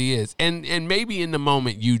reality is, and maybe in the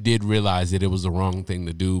moment you did realize that it was the wrong thing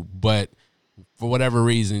to do, but for whatever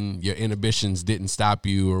reason, your inhibitions didn't stop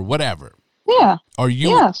you or whatever. Yeah. Or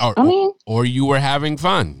you, Yes. I mean, or you were having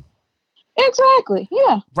fun. exactly.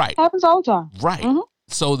 Yeah. Right. Happens all the time. Right. Mm-hmm.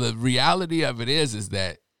 So the reality of it is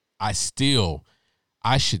that I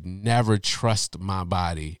should never trust my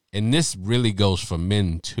body. And this really goes for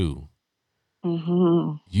men too.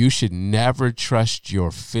 Mm-hmm. You should never trust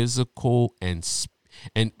your physical and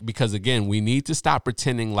because again, we need to stop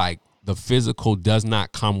pretending like the physical does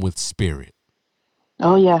not come with spirit.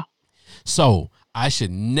 Oh yeah. So I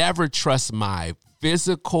should never trust my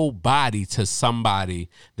physical body to somebody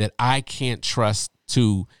that I can't trust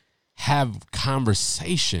to have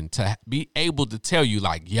conversation, to be able to tell you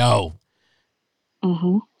like, yo,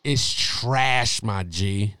 Mm-hmm. it's trash, my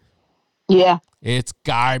G. Yeah. It's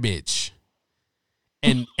garbage.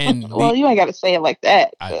 And Well, you ain't got to say it like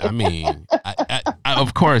that. I mean, I,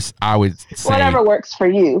 of course, I would say Whatever works for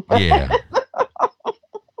you. Yeah.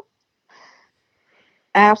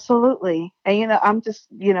 Absolutely. And I'm just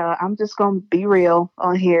going to be real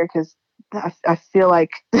on here because I feel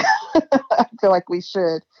like I feel like we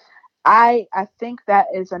should. I think that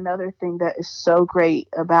is another thing that is so great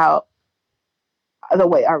about the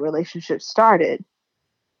way our relationship started,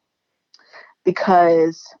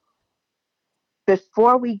 because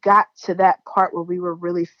before we got to that part where we were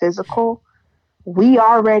really physical, we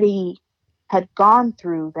already had gone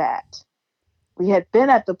through that. We had been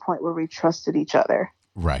at the point where we trusted each other.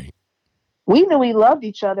 Right. We knew we loved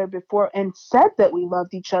each other before and said that we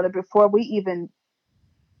loved each other before we even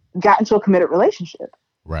got into a committed relationship.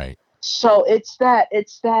 Right. So it's that,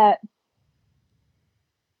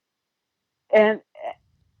 and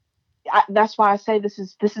that's why I say this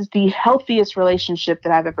is the healthiest relationship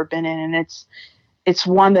that I've ever been in, and it's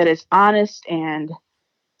one that is honest and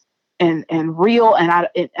real, and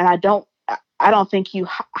I don't think you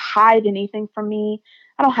hide anything from me.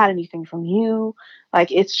 I don't hide anything from you.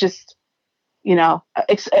 Like, it's just,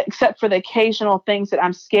 except for the occasional things that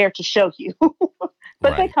I'm scared to show you, but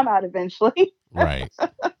right. They come out eventually. Right.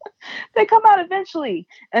 They come out eventually,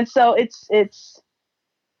 and so it's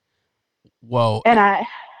well, and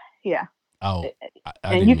yeah. Oh,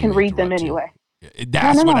 I and you can read them anyway.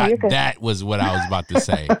 That's that was what I was about to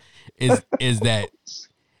say. is that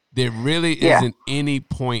there really isn't any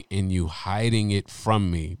point in you hiding it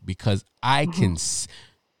from me, because I can.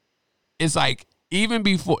 It's like, even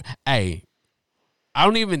before, hey, I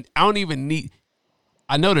don't even need.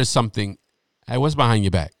 I know there's something. Hey, what's behind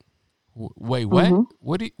your back? Wait, what? Mm-hmm.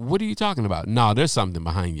 What are you talking about? No, there's something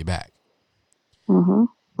behind your back. Mm-hmm.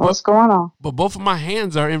 What's going on? But both of my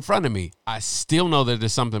hands are in front of me. I still know that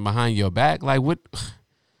there's something behind your back. Like, what?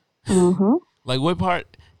 Mm-hmm. Like, what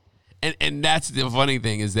part? And that's the funny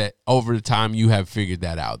thing, is that over the time you have figured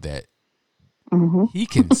that out, that he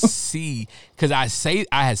can see, because I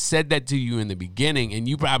had said that to you in the beginning, and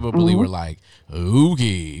you probably were like,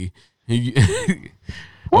 okay.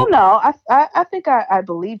 Well, no, I think I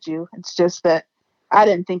believed you. It's just that I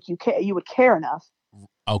didn't think you would care enough.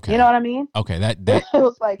 Okay. You know what I mean? Okay, that it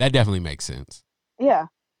was like, that definitely makes sense. Yeah.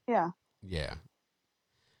 That's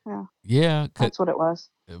what it was.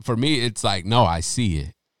 For me, it's like, no, I see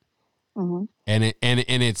it. Mm-hmm.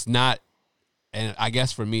 And it's not, and I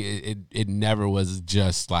guess for me, it never was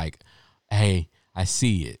just like, hey, I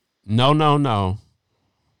see it. No.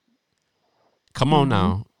 Come on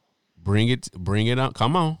now. Bring it up.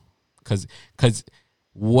 Come on. Cause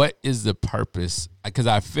what is the purpose? Because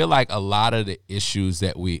I feel like a lot of the issues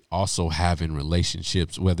that we also have in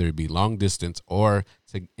relationships, whether it be long distance or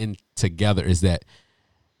together, is that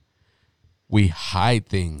we hide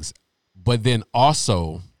things, but then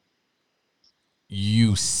also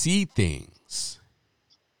you see things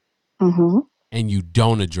and you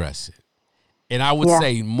don't address it. And I would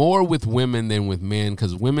say more with women than with men,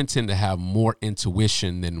 because women tend to have more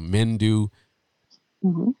intuition than men do.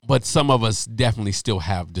 But some of us definitely still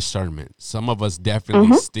have discernment. Some of us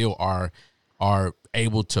definitely still are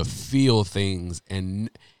able to feel things and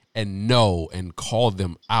know and call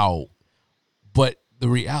them out. But the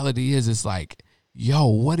reality is, it's like, yo,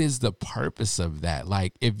 what is the purpose of that?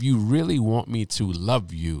 Like, if you really want me to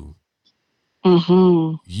love you,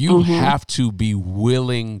 you have to be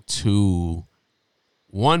willing to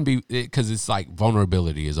because it's like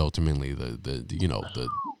vulnerability is ultimately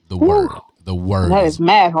the word. The word that is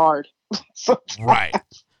mad hard. Right.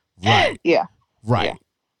 Yeah.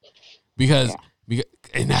 Because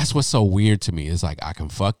and that's what's so weird to me. It's like, I can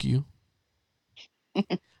fuck you.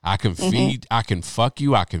 I can fuck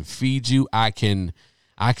you. I can feed you. I can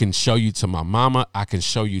show you to my mama. I can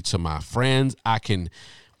show you to my friends. I can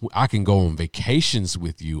go on vacations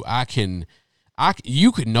with you.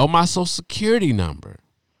 You could know my social security number.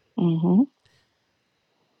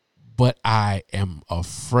 But I am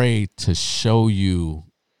afraid to show you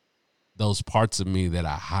those parts of me that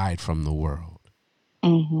I hide from the world.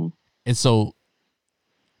 And so,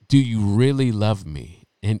 do you really love me?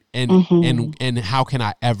 And how can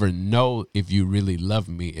I ever know if you really love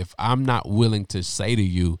me if I'm not willing to say to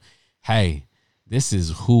you, hey, this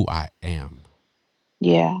is who I am?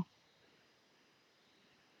 Yeah.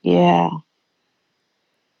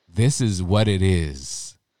 This is what it is.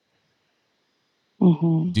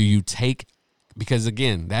 Do you take, because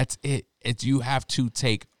again, that's it. You have to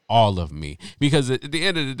take all of me, because at the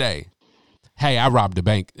end of the day, hey, I robbed a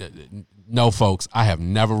bank. No, folks, I have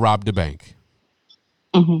never robbed a bank.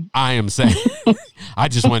 I am saying, I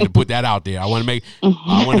just wanted to put that out there. I want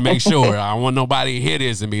to make sure. I don't want nobody to hear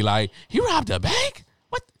this and be like, "You robbed a bank?"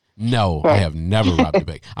 What? No, I have never robbed a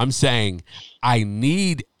bank. I'm saying I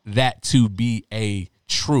need that to be a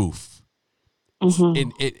truth,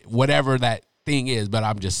 in it, whatever that thing is. But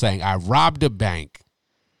I'm just saying, I robbed a bank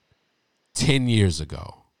 10 years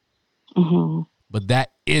ago, but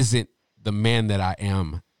that isn't the man that I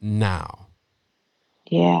am now.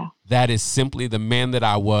 Yeah. That is simply the man that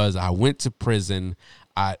I was. I went to prison.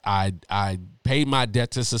 I paid my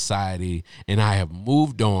debt to society, and I have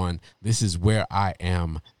moved on. This is where I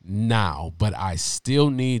am now. But I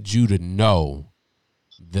still need you to know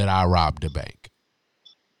that I robbed a bank.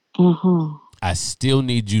 I still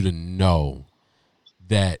need you to know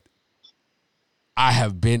that I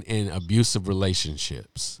have been in abusive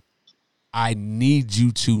relationships. I need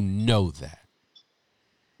you to know that.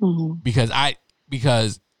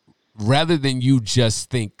 Because rather than you just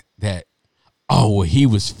think that, oh, well, he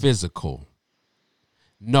was physical.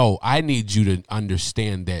 No, I need you to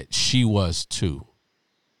understand that she was too.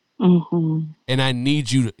 And I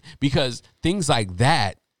need you to, because things like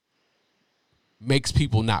that makes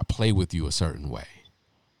people not play with you a certain way.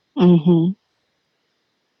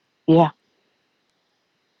 Yeah.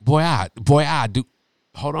 Boy, I do.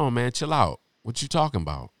 Hold on, man. Chill out. What you talking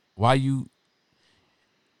about? Why you?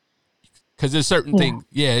 Because there's certain things.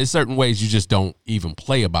 Yeah, there's certain ways you just don't even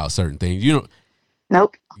play about certain things. You don't.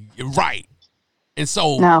 Nope. Right. And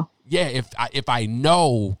so, yeah, if I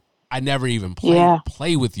know I never even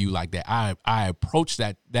play with you like that, I approach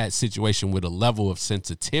that situation with a level of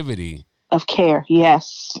sensitivity, of care.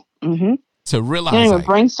 Yes. To realize you don't even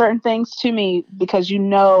bring certain things to me because you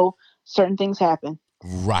know certain things happen.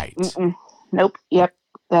 Right. Nope. Yep.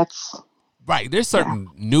 That's right. There's certain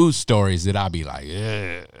news stories that I'll be like,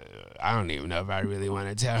 I don't even know if I really want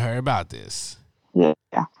to tell her about this. Yeah.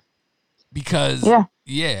 Because and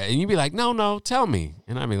you'd be like, no, tell me.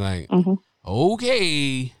 And I'd be like,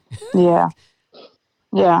 okay. Yeah.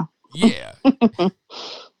 Yeah.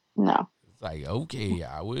 No. It's like, okay,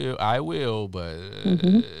 I will, but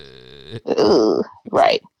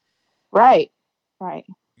right.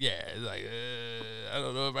 Yeah, it's like, I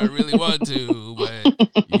don't know if I really want to,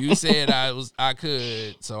 but you said I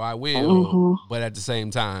could, so I will. But at the same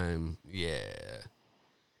time,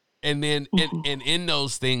 And then and in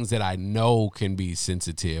those things that I know can be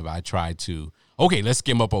sensitive, I try to, okay, let's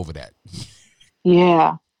skim up over that.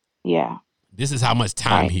 Yeah. This is how much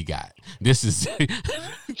time he got. This is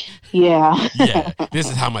this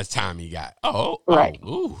is how much time he got. Right.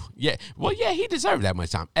 Ooh. Yeah. Well, yeah, he deserved that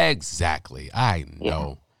much time. Exactly. I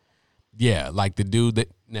know. Yeah, like the dude that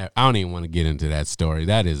I don't even want to get into that story.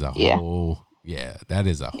 That is a Yeah, that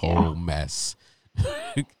is a whole mess.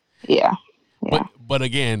 Yeah. But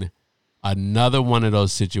again, another one of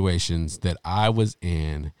those situations that I was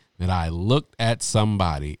in, that I looked at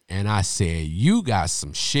somebody and I said, you got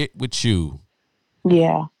some shit with you.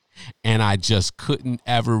 Yeah. And I just couldn't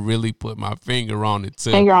ever really put my finger on it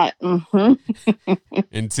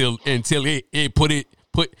until it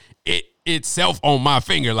put itself on my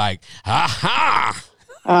finger, like, aha.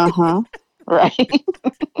 Right.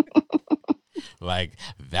 Like,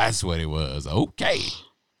 that's what it was. Okay.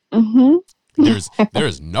 Mm-hmm.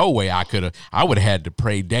 There's no way I would have had to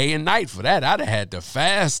pray day and night for that. I'd have had to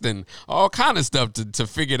fast and all kind of stuff to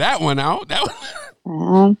figure that one out. That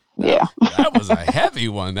was, that was a heavy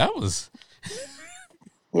one. That was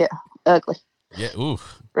ugly. Yeah, ooh.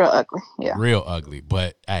 Real ugly. Yeah. Real ugly.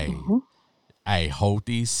 But hey, I hold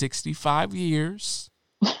these 65 years.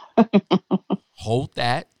 Hold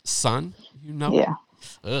that, son. You know? Yeah.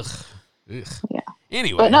 Ugh. Yeah.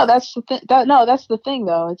 Anyway. But no, that's the thing. That's the thing,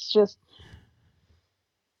 though. It's just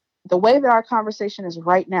the way that our conversation is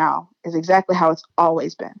right now is exactly how it's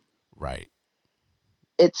always been. Right.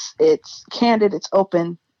 It's candid. It's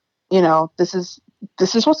open. You know, this is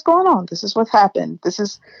what's going on. This is what's happened. This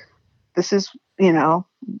is you know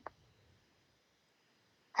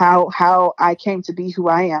how I came to be who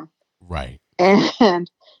I am. Right. And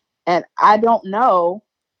I don't know.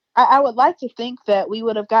 I would like to think that we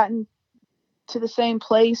would have gotten to the same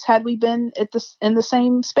place had we been in the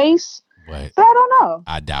same space. But I don't know.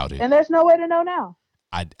 I doubt it. And there's no way to know now.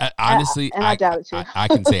 I honestly, I doubt it too. I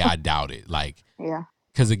can say I doubt it. Like, yeah.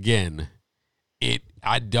 Because again,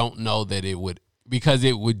 I don't know that it would, because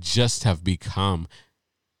it would just have become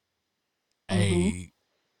a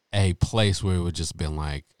place where it would just been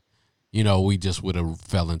like, you know, we just would have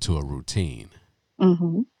fell into a routine.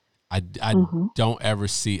 Mm-hmm. I don't ever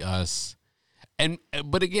see us,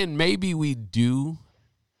 but again, maybe we do,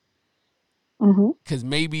 because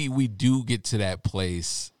maybe we do get to that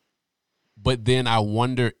place, but then I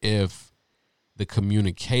wonder if the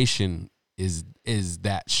communication is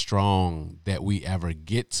that strong that we ever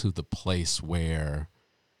get to the place where,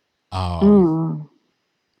 that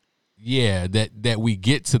we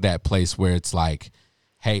get to that place where it's like,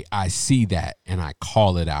 hey, I see that and I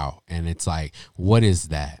call it out, and it's like, what is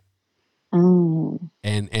that?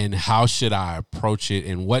 And how should I approach it,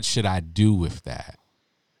 and what should I do with that?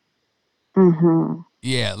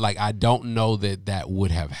 Yeah, like I don't know that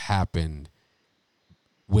would have happened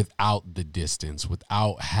without the distance,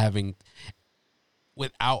 without having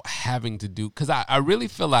to do, because I really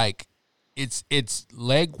feel like it's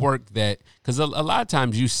legwork, that because a lot of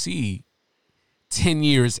times you see 10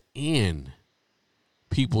 years in,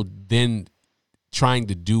 people then trying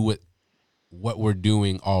to do what we're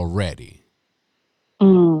doing already.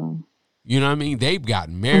 You know what I mean? They've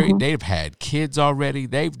gotten married. They've had kids already.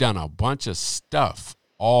 They've done a bunch of stuff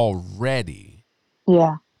already.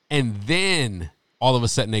 Yeah. And then all of a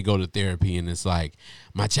sudden they go to therapy and it's like,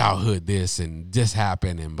 my childhood, this and this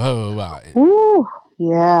happened and blah, blah, blah. Ooh,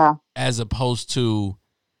 yeah. As opposed to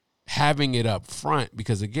having it up front,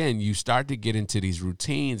 because again, you start to get into these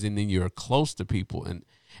routines and then you're close to people and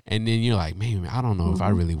then you're like, maybe I don't know if I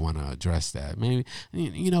really want to address that. Maybe,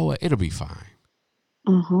 you know what? It'll be fine.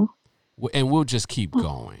 And we'll just keep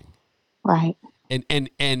going. Right.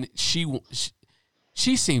 And she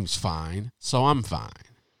seems fine, so I'm fine.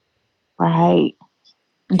 Right.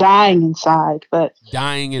 Dying inside, but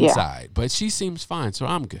she seems fine, so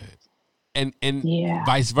I'm good. And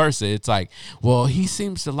vice versa. It's like, well, he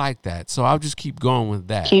seems to like that, so I'll just keep going with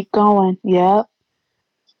that. Keep going. Yep.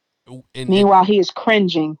 Meanwhile, he is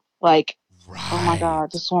cringing, like, right. Oh my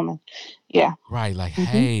God, this woman. Yeah. Right. Like,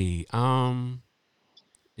 hey,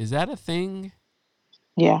 is that a thing?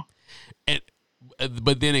 Yeah.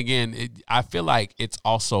 But then again, I feel like it's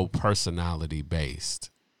also personality based.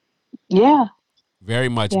 Yeah. Very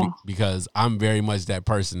much because I'm very much that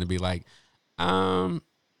person to be like,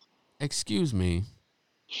 excuse me.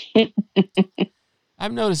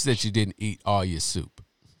 I've noticed that you didn't eat all your soup.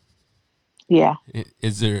 Yeah.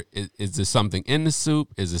 Is there something in the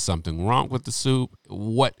soup? Is there something wrong with the soup?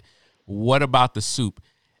 What about the soup?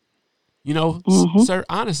 You know, sir,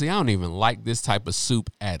 honestly, I don't even like this type of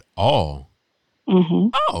soup at all.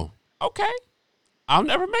 Oh, okay. I'll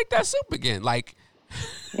never make that soup again. Like,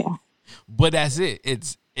 yeah. But that's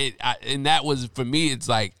it. And that was, for me, it's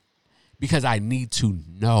like, because I need to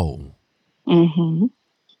know. And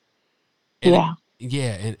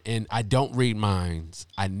I don't read minds.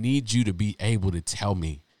 I need you to be able to tell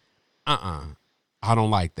me, I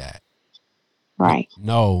don't like that. Right.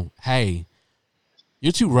 No, hey,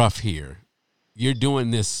 you're too rough here. You're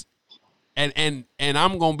doing this. And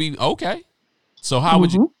I'm going to be, okay. So how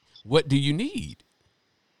would you, what do you need?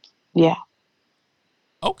 Yeah.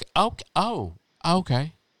 Okay. Okay. Oh,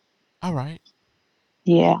 okay. All right.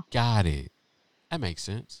 Yeah. Got it. That makes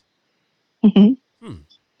sense. Hmm.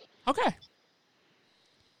 Okay.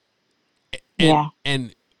 Yeah.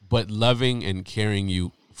 But loving and caring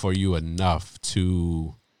you for you enough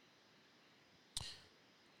to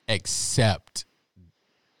accept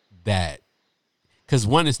that, because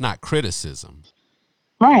one is not criticism.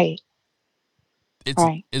 Right.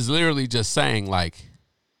 It's literally just saying like,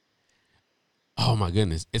 oh my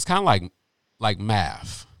goodness, it's kind of like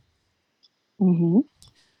math. Mm-hmm.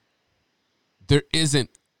 There isn't,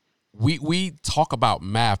 we talk about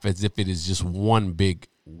math as if it is just one big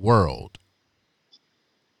world.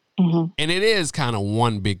 Mm-hmm. And it is kind of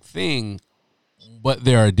one big thing, but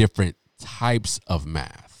there are different types of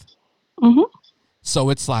math. Mm-hmm.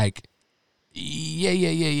 So it's like,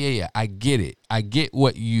 yeah. I get it. I get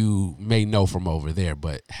what you may know from over there,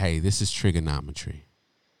 but hey, this is trigonometry.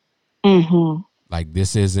 Mm-hmm. Like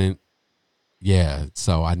this isn't, yeah.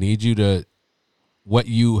 So I need you to, what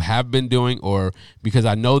you have been doing, or because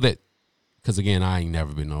I know that, because again, I ain't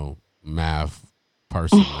never been no math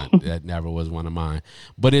person. That never was one of mine.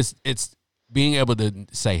 But it's being able to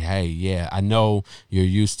say, hey, yeah, I know you're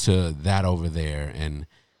used to that over there,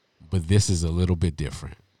 but this is a little bit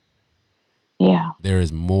different. Yeah. There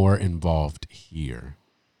is more involved here.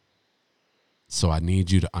 So I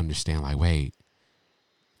need you to understand, like, wait,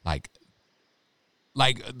 like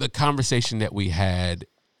the conversation that we had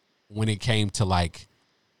when it came to like,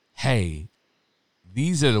 hey,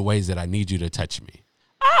 these are the ways that I need you to touch me.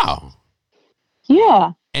 Oh.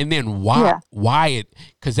 Yeah. And then why it,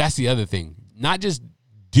 because that's the other thing. Not just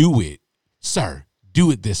do it, sir,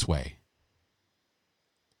 do it this way.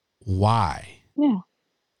 Why? Yeah.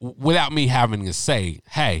 Without me having to say,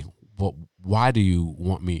 hey, well, why do you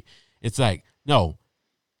want me? It's like, no,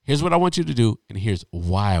 here's what I want you to do, and here's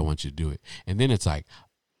why I want you to do it. And then it's like,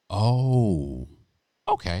 oh,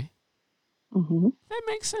 okay. Mm-hmm. That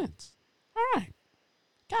makes sense. All right.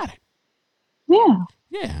 Got it. Yeah.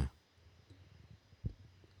 Yeah.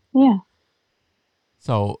 Yeah.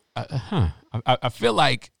 So, I feel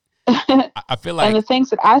like, I feel like, And the things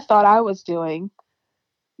that I thought I was doing,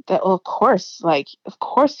 that, well, of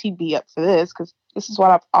course he'd be up for this because this is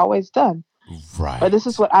what I've always done. right. Or this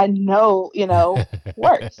is what I know,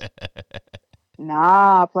 works.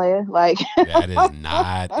 Nah, player. Like, that is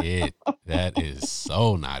not it. That is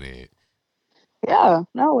so not it. yeah,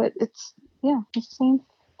 no, it's the same.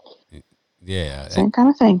 Yeah. Same kind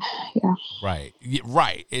of thing. Yeah. Right.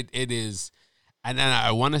 Right. It is. And then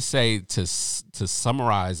I want to say to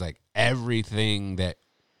summarize like everything that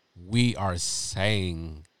we are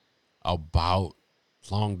saying about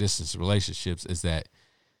long distance relationships is that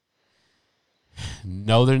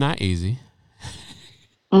no, they're not easy.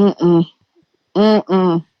 Mm-mm.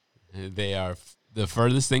 Mm-mm. They are the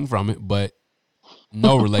furthest thing from it, but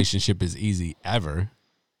no relationship is easy ever.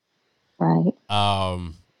 Right.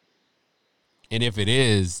 And if it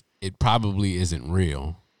is, it probably isn't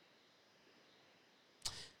real.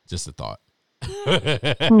 Just a thought.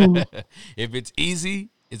 If it's easy,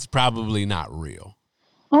 it's probably not real.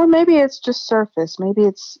 Or maybe it's just surface. Maybe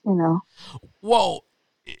it's, Well,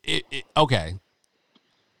 okay.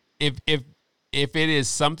 If it is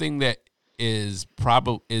something that is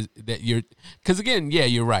probably is that you're, because again, yeah,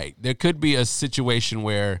 you're right. There could be a situation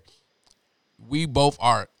where we both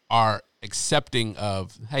are accepting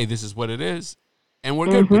of, hey, this is what it is, and we're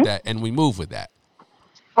good with that, and we move with that.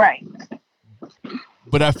 Right.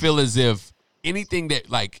 But I feel as if anything that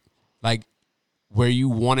like where you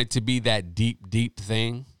want it to be that deep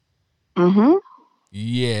thing. Mm-hmm.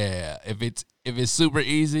 Yeah. If it's super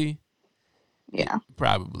easy, Yeah. it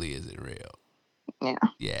probably isn't real. Yeah.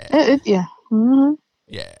 Yeah. Yeah. Mm-hmm.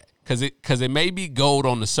 Yeah. Cause it may be gold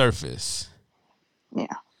on the surface.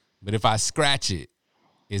 Yeah. But if I scratch it,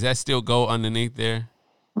 is that still gold underneath there?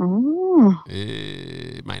 Mm.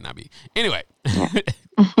 It might not be. Anyway. Yeah.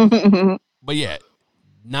 But yeah,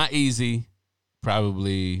 not easy.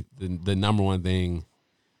 Probably the number one thing.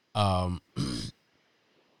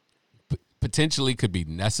 Potentially could be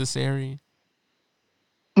necessary.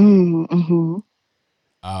 Mm-hmm.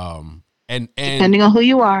 And Depending on who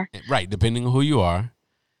you are. Right, depending on who you are,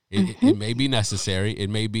 it may be necessary. It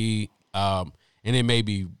may be, and it may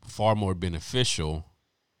be far more beneficial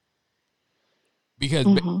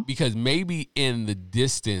because maybe in the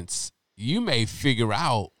distance you may figure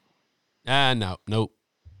out, nope.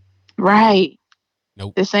 Right.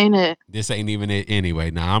 Nope. This ain't it. This ain't even it anyway.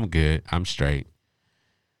 Nah, I'm good. I'm straight.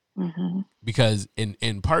 Mm-hmm. Because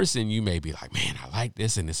in person, you may be like, man, I like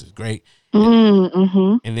this and this is great.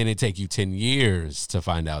 Mm-hmm. And then it take you 10 years to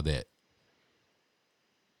find out that,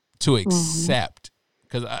 to accept,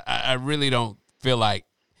 because I really don't feel like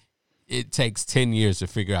it takes 10 years to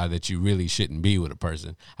figure out that you really shouldn't be with a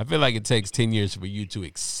person. I feel like it takes 10 years for you to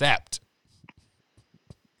accept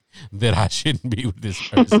that I shouldn't be with this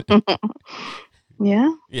person.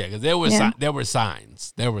 Yeah. Yeah, because there were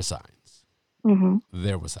signs. There were signs. Mm-hmm.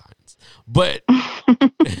 There were signs. But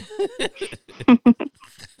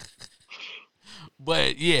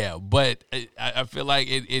but yeah, but I feel like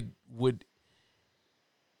it would.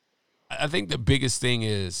 I think the biggest thing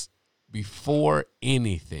is, before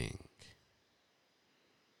anything,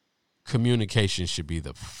 communication should be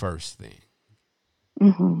the first thing.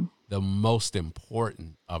 Mm-hmm. The most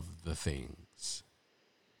important of the things.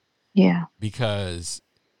 Yeah. Because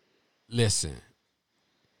listen,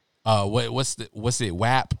 what's it,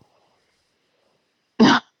 WAP?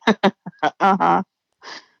 Uh-huh.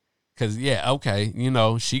 Cause yeah, okay, you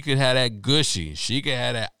know, she could have that gushy. She could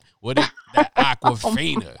have that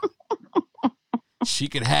Aquafina. She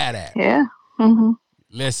could have that. Yeah. Mm-hmm.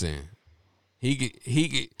 Listen, he could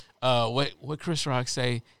what Chris Rock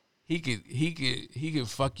say? He could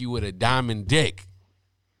fuck you with a diamond dick.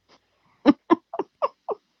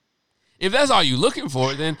 If that's all you're looking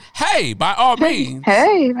for, then hey, by all means,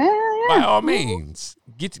 hey man, yeah. by all means,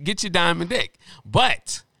 get your diamond dick.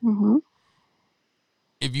 But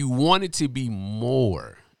if you want it to be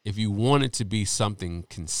more, if you want it to be something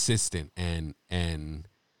consistent and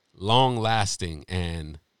long lasting,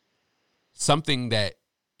 and something that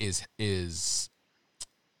is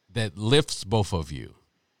that lifts both of you,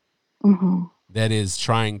 that is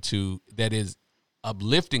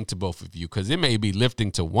uplifting to both of you, because it may be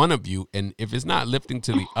lifting to one of you, and if it's not lifting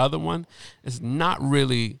to the other one, it's not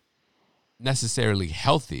really necessarily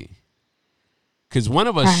healthy, because one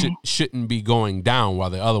of us shouldn't be going down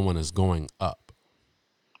while the other one is going up.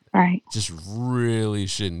 Right. Just really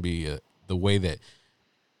shouldn't be the way that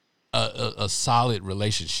a solid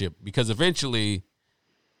relationship, because eventually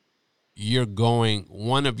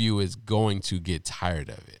one of you is going to get tired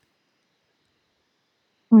of it.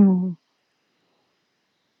 Mm.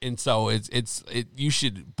 And so you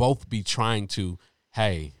should both be trying to,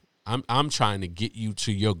 hey, I'm trying to get you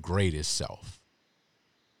to your greatest self.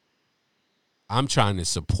 I'm trying to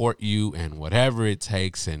support you, and whatever it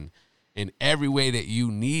takes, and in every way that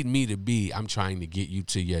you need me to be, I'm trying to get you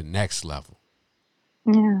to your next level.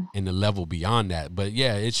 Yeah. And the level beyond that. But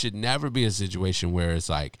yeah, it should never be a situation where it's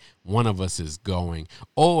like one of us is going,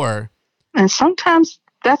 or. And sometimes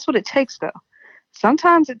that's what it takes, though.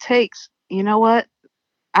 Sometimes it takes, you know what?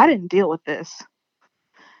 I didn't deal with this.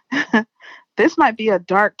 This might be a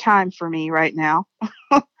dark time for me right now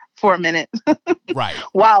for a minute. Right.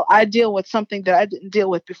 While I deal with something that I didn't deal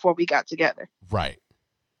with before we got together. Right.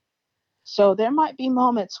 So there might be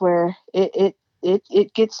moments where it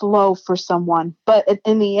gets low for someone, but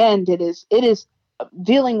in the end, it is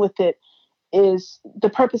dealing with it is the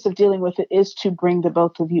purpose of dealing with it is to bring the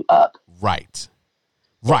both of you up. Right.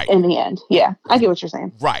 Right. In the end. Yeah. I get what you're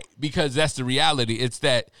saying. Right. Because that's the reality. It's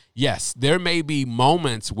that, yes, there may be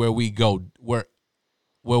moments where we go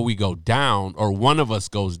down, or one of us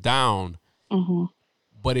goes down,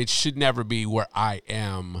 but it should never be where I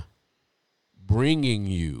am bringing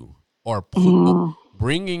you or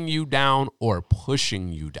bringing you down or pushing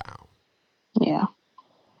you down. Yeah.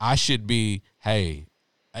 I should be, hey,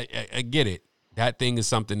 I get it. That thing is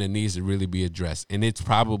something that needs to really be addressed. And it's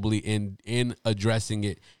probably in addressing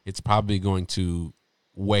it, it's probably going to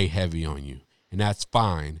weigh heavy on you. And that's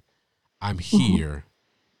fine. I'm here,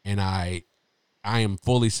 and I am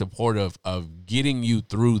fully supportive of getting you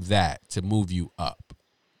through that to move you up.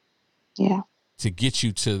 Yeah. To get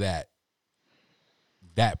you to that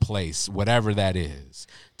place, whatever that is,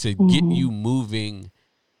 to get you moving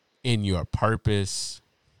in your purpose.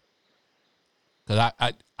 Because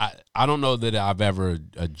I don't know that I've ever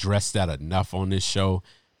addressed that enough on this show,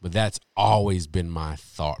 but that's always been my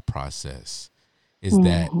thought process, is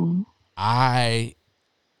that I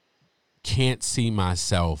can't see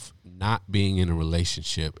myself not being in a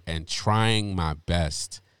relationship and trying my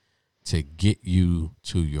best to get you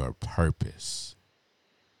to your purpose.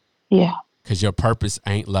 Yeah. Because your purpose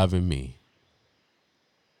ain't loving me.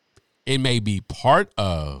 It may be part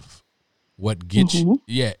of what gets you.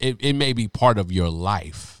 Yeah, it may be part of your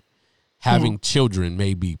life. Having children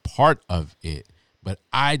may be part of it. But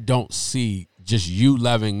I don't see just you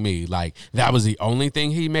loving me. Like, that was the only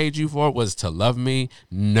thing he made you for, was to love me?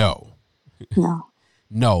 No. No.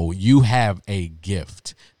 No, you have a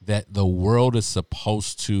gift that the world is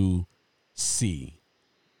supposed to see,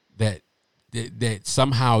 that that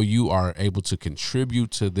somehow you are able to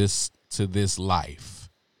contribute to this life.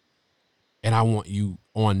 And I want you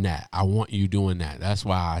on that. I want you doing that. That's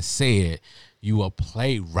why I said you a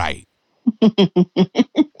playwright.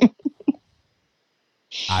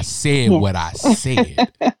 I said what I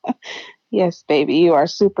said. Yes, baby, you are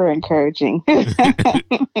super encouraging.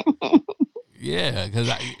 Yeah,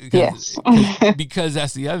 yes. because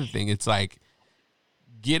that's the other thing. It's like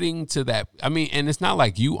getting to that. I mean, and it's not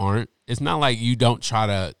like you aren't. It's not like you don't try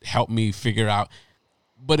to help me figure out.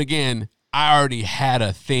 But again, I already had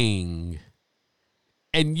a thing,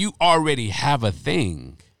 and you already have a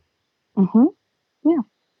thing. Mm-hmm. Yeah.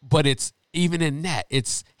 But it's even in that,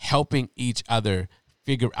 it's helping each other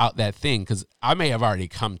figure out that thing, because I may have already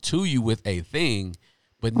come to you with a thing,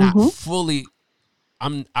 but not fully.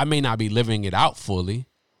 I may not be living it out fully.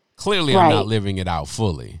 Clearly, right. I'm not living it out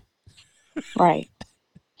fully. Right.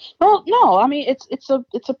 Well, no, I mean it's a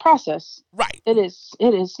process. Right. It is.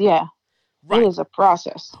 Yeah. Right. It is a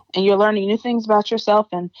process, and you're learning new things about yourself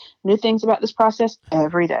and new things about this process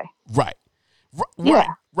every day. Right. Yeah.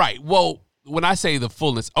 Right. Well, when I say the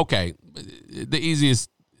fullness, okay, the easiest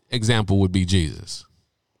example would be Jesus.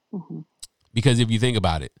 Mm-hmm. Because if you think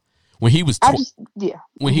about it, when he was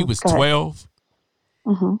he was 12,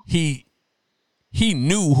 he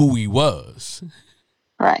knew who he was.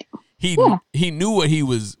 Right. He knew what he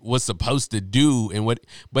was supposed to do,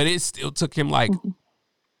 but it still took him like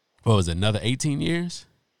what was it, another 18 years?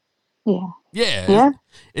 Yeah.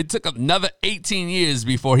 It took another 18 years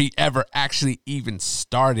before he ever actually even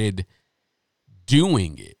started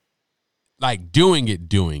doing it. Like doing it.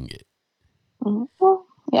 Mm-hmm. Well,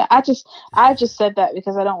 yeah, I just said that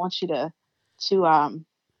because I don't want you to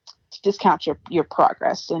discount your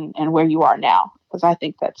progress and where you are now, because I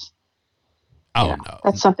think that's no,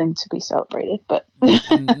 that's something to be celebrated. But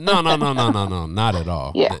no, not at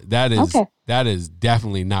all. Yeah, that is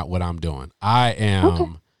definitely not what I'm doing. I am. Okay.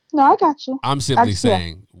 No, I got you. I'm simply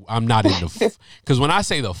saying I'm not in the because when I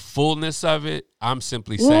say the fullness of it, I'm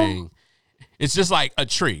simply saying it's just like a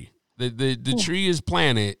tree. The tree is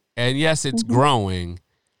planted, and yes, it's growing.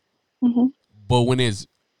 Mm-hmm. But when it's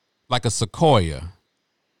like a sequoia,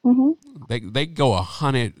 they go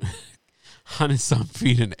 100 some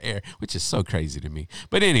feet in the air, which is so crazy to me.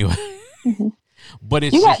 But anyway, but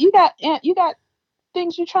it's you got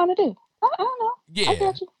things you're trying to do. I don't know.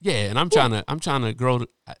 Yeah, and I'm trying to grow.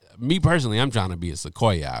 Me personally, I'm trying to be a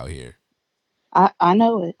sequoia out here. I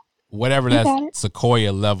know it. Whatever that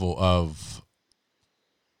sequoia level of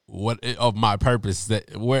my purpose,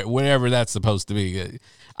 that whatever that's supposed to be.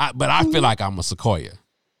 But I feel like I'm a sequoia.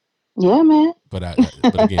 Yeah, man. But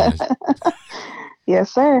again,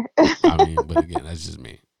 yes, sir. I mean, but again, that's just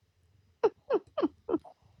me.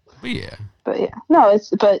 But yeah.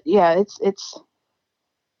 It's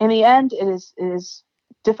in the end, it is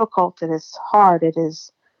difficult. It is hard. It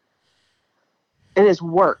is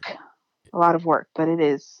work, a lot of work, but it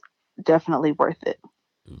is definitely worth it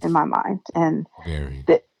in my mind. And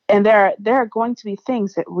there are going to be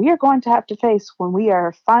things that we are going to have to face when we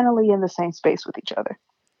are finally in the same space with each other.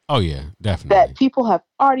 Oh yeah, definitely. That people have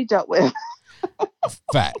already dealt with.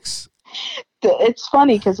 Facts. It's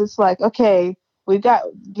funny because it's like, okay, we've got,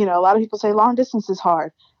 a lot of people say long distance is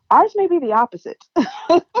hard. Ours may be the opposite.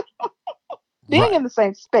 Being in the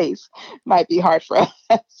same space might be hard for us.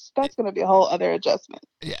 That's going to be a whole other adjustment.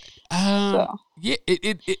 Yeah. Yeah.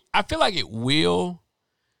 It I feel like it will,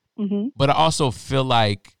 but I also feel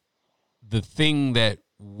like the thing that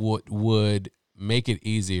would make it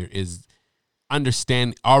easier is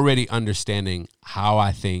already understanding how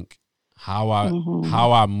I think, how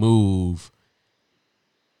I move.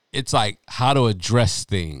 It's like how to address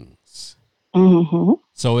things.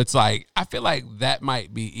 So it's like, I feel like that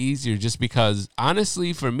might be easier just because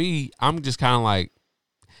honestly for me, I'm just kind of like,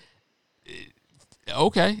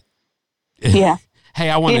 okay. Yeah. Hey,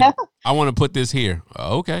 I want to put this here.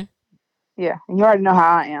 Okay. Yeah. And you already know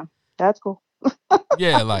how I am. That's cool.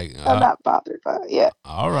 Yeah. Like, I'm not bothered by it. Yeah.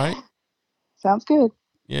 All right. Sounds good.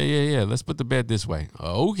 Yeah. Let's put the bed this way.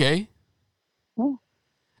 Okay.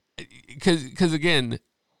 Because again,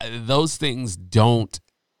 those things don't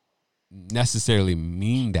necessarily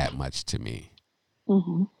mean that much to me.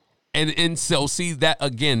 And so see that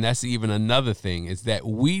again, that's even another thing is that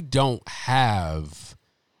we don't have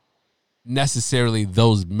necessarily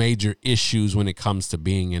those major issues when it comes to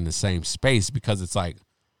being in the same space because it's like,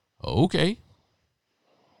 okay.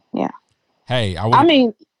 Yeah. Hey, I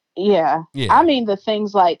mean, the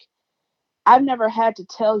things like I've never had to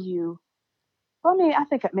tell you. Well, I mean, I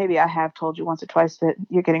think maybe I have told you once or twice that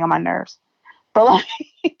you're getting on my nerves, but like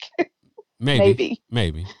maybe,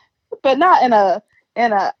 but not in a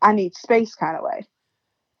in a I need space kind of way.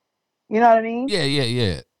 You know what I mean?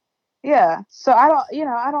 Yeah. Yeah. So I don't,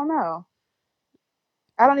 I don't know.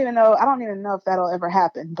 I don't even know. I don't even know if that'll ever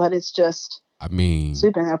happen. But it's just, I mean, so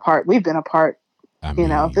we've been apart, I mean,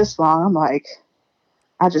 this long. I'm like,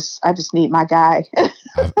 I just need my guy.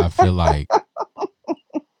 I feel like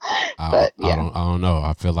But yeah. I don't know.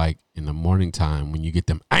 I feel like in the morning time when you get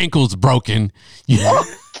them ankles broken, you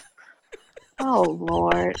Oh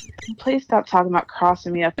Lord, please stop talking about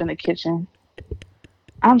crossing me up in the kitchen.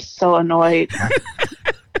 I'm so annoyed.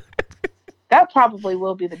 That probably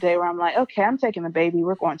will be the day where I'm like, okay, I'm taking the baby.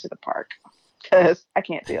 We're going to the park because I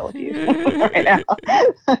can't deal with you right now.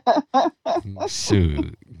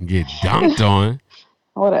 shoot, get dunked on.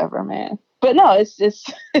 Whatever, man. But no, it's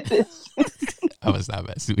I was not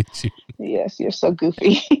messing with you. Yes, you're so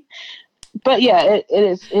goofy. But yeah, it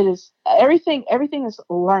is everything is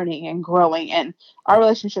learning and growing, and our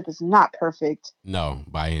relationship is not perfect. No,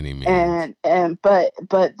 by any means. But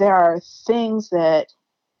there are things that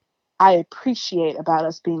I appreciate about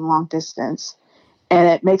us being long distance, and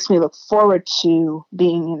it makes me look forward to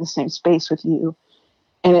being in the same space with you,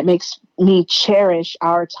 and it makes me cherish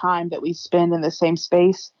our time that we spend in the same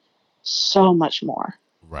space so much more.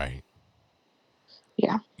 Right.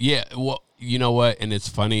 Yeah. Yeah. Well, you know what? And it's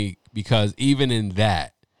funny because even in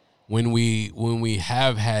that, when we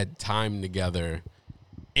have had time together,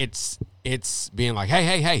 it's being like,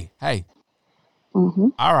 hey. Mm-hmm.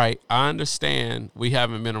 All right, I understand we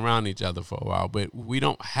haven't been around each other for a while, but we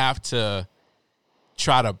don't have to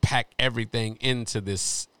try to pack everything into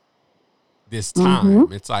this time.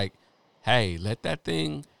 Mm-hmm. It's like, hey, let that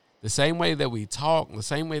thing, the same way that we talk, the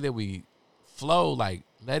same way that we flow, like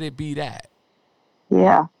let it be that.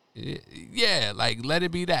 Yeah. Yeah, like let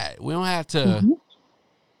it be that. We don't have to. Mm-hmm.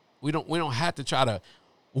 We don't have to try to.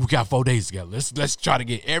 We got 4 days together. Let's try to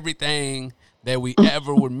get everything that we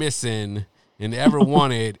ever were missing and ever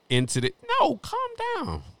wanted into the. No, calm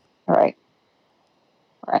down. Right.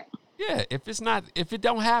 Yeah, if it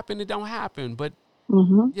don't happen, it don't happen. But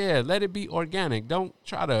Mm-hmm. yeah, let it be organic. Don't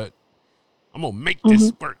try to. I'm gonna make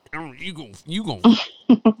this work. You gonna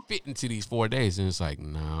fit into these 4 days, and it's like,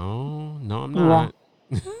 no, I'm not.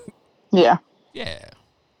 Yeah. Yeah.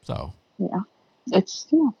 So. Yeah. It's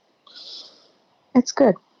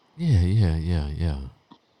good. Yeah. Yeah.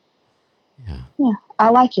 I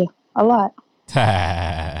like you a lot.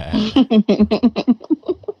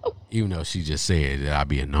 Even though she just said that I'd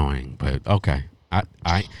be annoying, but okay.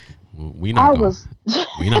 We not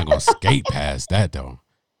gonna skate past that though.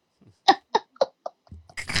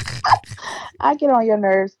 I get on your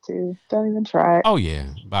nerves too. Don't even try it. Oh yeah,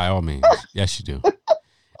 by all means. Yes, you do.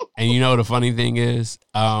 And you know the funny thing is,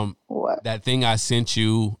 What? that thing I sent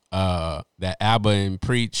you, that Abba and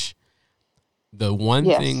Preach. The one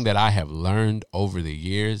thing that I have learned over the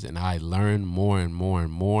years, and I learn more and more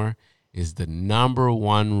and more, is the number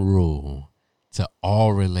one rule to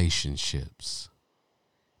all relationships.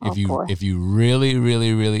 If you really,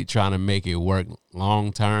 really, really trying to make it work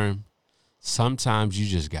long term, sometimes you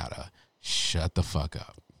just gotta shut the fuck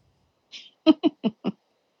up.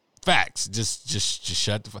 Facts. Just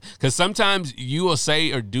shut the fuck. Because sometimes you will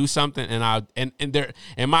say or do something,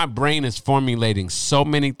 and my brain is formulating so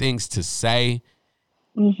many things to say.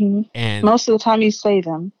 Mm-hmm. And most of the time, you say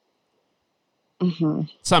them. Mm-hmm.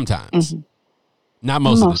 Sometimes, not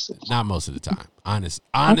most of the time.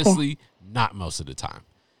 Honestly, not most of the time.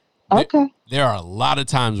 Okay. There are a lot of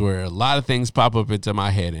times where a lot of things pop up into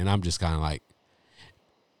my head, and I'm just kind of like,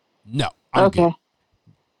 no. I'm okay. Good.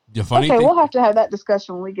 The funny thing, we'll have to have that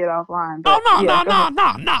discussion when we get offline. No.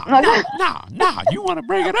 You want to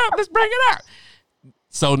bring it up? Let's bring it up.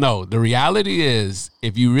 So no, the reality is,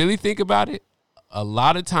 if you really think about it, a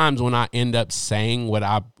lot of times when I end up saying what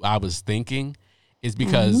I was thinking is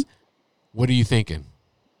because, what are you thinking?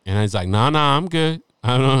 And I was like, no, I'm good.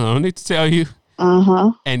 I don't need to tell you.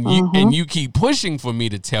 And you keep pushing for me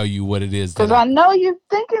to tell you what it is. Because I know you're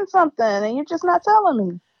thinking something and you're just not telling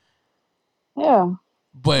me. Yeah.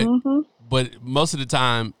 But most of the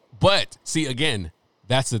time, see, again,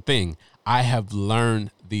 that's the thing. I have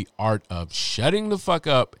learned the art of shutting the fuck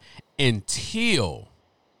up until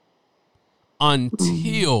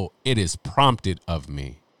it is prompted of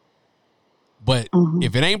me. But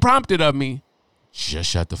if it ain't prompted of me, just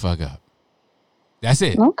shut the fuck up. That's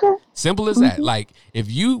it. Okay. Simple as that. Like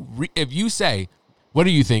if you say, what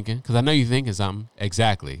are you thinking? Because I know you're thinking something.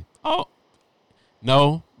 Exactly. Oh,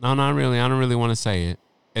 no, not really. I don't really want to say it.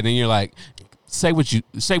 And then you're like, say what you're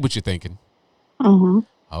thinking.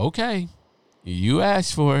 Okay. You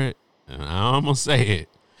asked for it, and I'm gonna say it.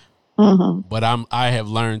 But I have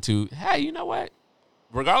learned to, hey, you know what?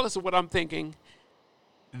 Regardless of what I'm thinking,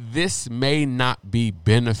 this may not be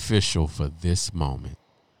beneficial for this moment.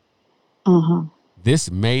 Mm-hmm.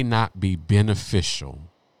 This may not be beneficial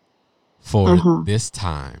for this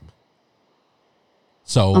time.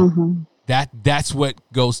 So that's what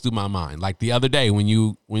goes through my mind. Like the other day when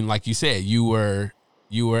like you said, you were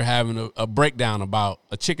having a breakdown about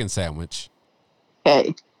a chicken sandwich.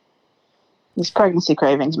 Hey, these pregnancy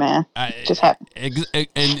cravings, man, just happen.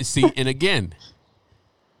 And see, and again,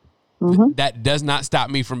 that does not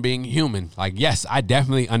stop me from being human. Like, yes, I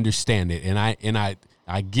definitely understand it, and I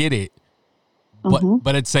get it.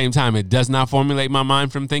 But at the same time, it does not formulate my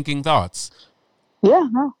mind from thinking thoughts. Yeah,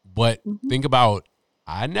 no. But think about,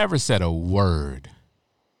 I never said a word.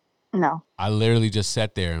 No. I literally just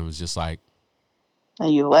sat there and was just like,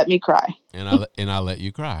 and you let me cry. And I let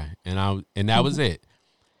you cry. And that was it.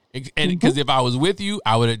 And because if I was with you,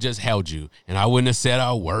 I would have just held you. And I wouldn't have said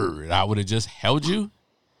a word. I would have just held you.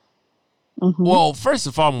 Well, first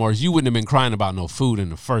and foremost, you wouldn't have been crying about no food in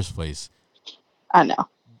the first place. I know.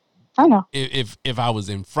 If I was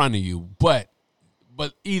in front of you, but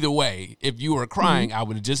either way, if you were crying, I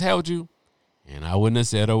would have just held you, and I wouldn't have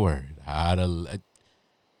said a word.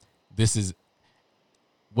 This is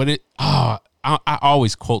what it. I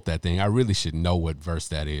always quote that thing. I really should know what verse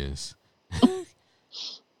that is.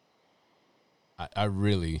 I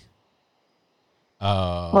really.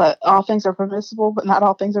 What, all things are permissible, but not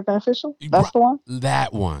all things are beneficial? That's the one?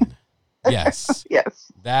 That one. Yes.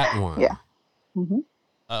 Yes. That one. Yeah.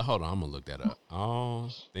 Hold on, I'm gonna look that up.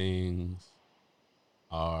 All things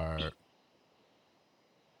are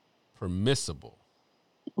permissible.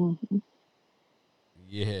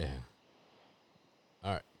 Yeah.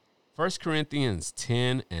 All right. 1 Corinthians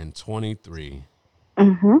 10:23.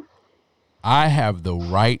 I have the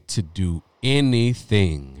right to do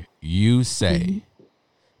anything you say,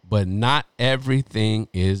 but not everything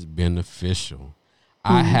is beneficial.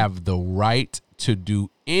 I have the right to do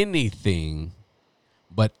anything,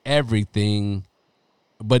 but not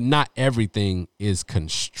everything is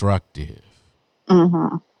constructive.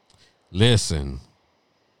 Listen,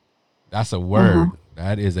 that's a word.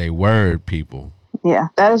 That is a word, people. Yeah,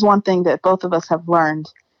 that is one thing that both of us have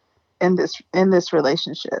learned in this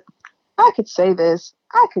relationship. I could say this,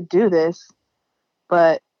 I could do this,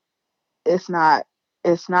 but it's not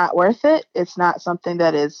worth it. It's not something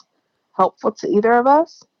that is helpful to either of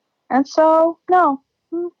us. And so, no,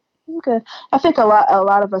 I'm good. I think a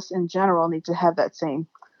lot of us in general need to have that same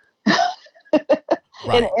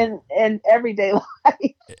right. in everyday life.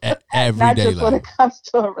 Not just life. When it comes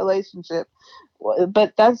to a relationship.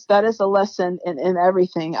 But that is a lesson in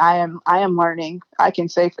everything. I am learning. I can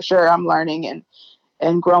say for sure I'm learning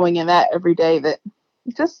and growing in that every day, that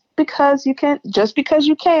just because you can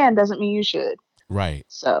doesn't mean you should. Right.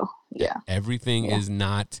 So yeah. Everything is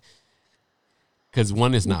not, because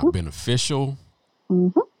one is not beneficial.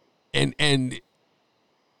 And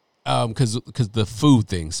because the food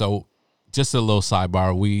thing. So just a little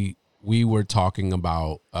sidebar, we were talking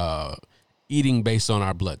about eating based on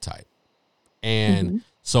our blood type. And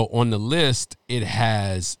so on the list, it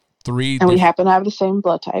has 3. And we happen to have the same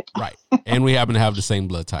blood type. Right. And we happen to have the same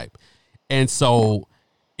blood type. And so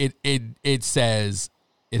it says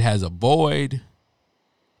it has a void,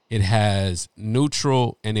 it has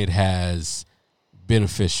neutral, and it has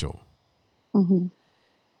beneficial.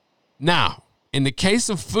 Now, in the case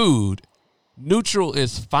of food, neutral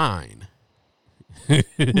is fine.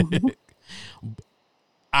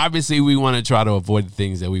 Obviously, we want to try to avoid the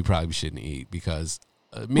things that we probably shouldn't eat, because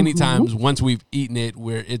many times once we've eaten it,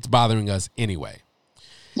 it's bothering us anyway.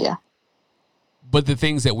 Yeah. But the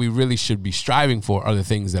things that we really should be striving for are the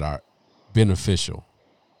things that are beneficial.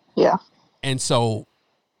 Yeah. And so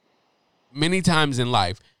many times in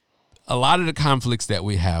life, a lot of the conflicts that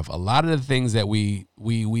we have, a lot of the things that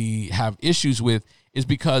we have issues with, is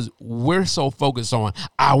because we're so focused on,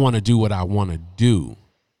 I want to do what I want to do.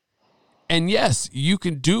 And yes, you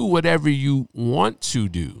can do whatever you want to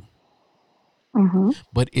do.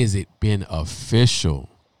 But is it beneficial?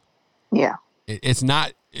 Yeah. It's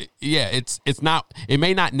not. It's not. It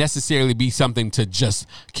may not necessarily be something to just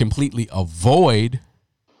completely avoid.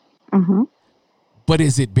 But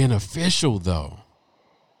is it beneficial though?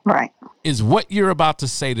 Right. Is what you're about to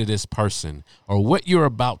say to this person, or what you're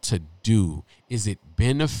about to do, is it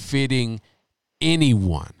benefiting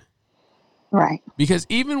anyone? Right. Because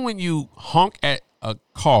even when you honk at a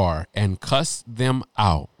car and cuss them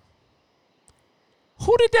out,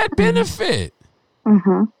 who did that benefit?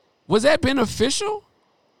 Was that beneficial?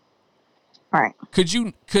 Right.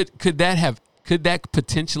 Could that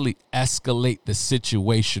potentially escalate the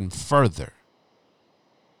situation further?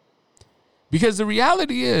 Because the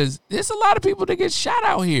reality is, there's a lot of people that get shot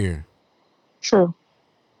out here. True.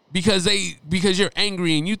 Because you're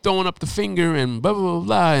angry and you throwing up the finger and blah, blah, blah,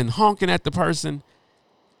 blah, and honking at the person.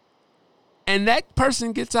 And that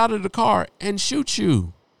person gets out of the car and shoots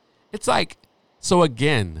you. It's like, so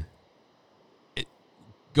again,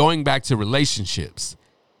 going back to relationships,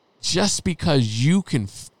 just because you can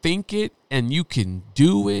think it and you can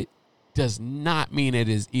do it does not mean it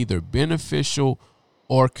is either beneficial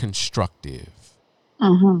or constructive.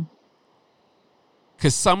 Mm-hmm.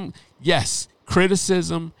 Because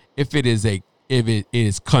criticism, if it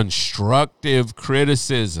is constructive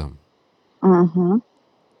criticism. Mm-hmm.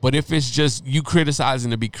 But if it's just you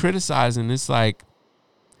criticizing to be criticizing, it's like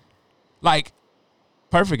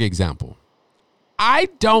perfect example. I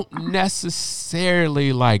don't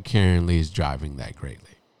necessarily like Karen Lee's driving that greatly.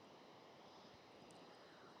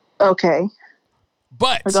 Okay.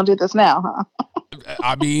 But we're gonna do this now, huh?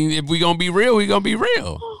 I mean, if we're gonna be real, we're gonna be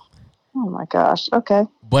real. Oh my gosh. Okay.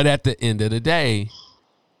 But at the end of the day,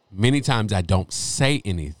 many times I don't say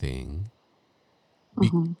anything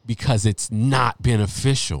because it's not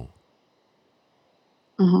beneficial.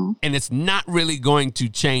 Mm-hmm. And it's not really going to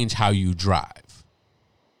change how you drive.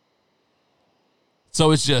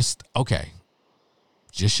 So it's just, okay,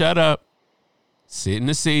 just shut up, sit in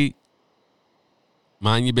the seat,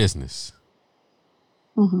 mind your business.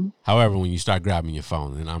 Mm-hmm. However, when you start grabbing your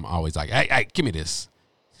phone, and I'm always like, hey, give me this.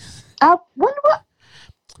 What?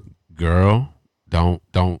 Girl, don't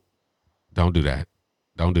do that.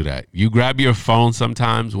 Don't do that. You grab your phone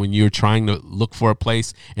sometimes when you're trying to look for a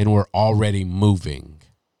place and we're already moving.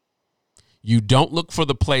 You don't look for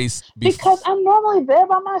the place because I'm normally there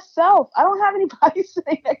by myself. I don't have anybody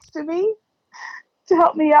sitting next to me to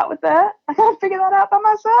help me out with that. I gotta figure that out by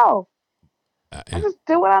myself. I just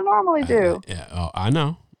do what I normally do. I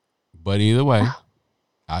know. But either way,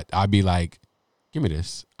 I'd be like, give me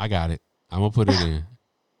this. I got it. I'm going to put it in.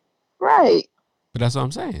 Right. But that's what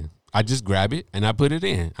I'm saying. I just grab it and I put it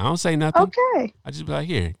in. I don't say nothing. Okay. I just be like,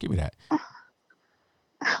 here, give me that.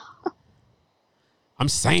 I'm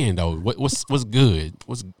saying, though, what's good?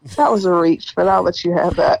 That was a reach, but I'll let you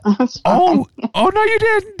have that. Oh, no, you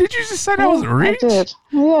didn't. Did you just say that was a reach? I did.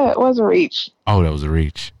 Yeah, it was a reach. Oh, that was a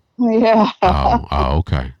reach. Yeah. Oh,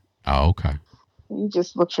 okay. You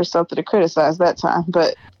just looked for something to criticize that time,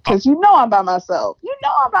 but because you know I'm by myself.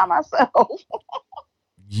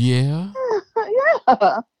 Yeah.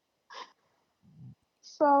 Yeah.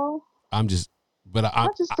 So I just do what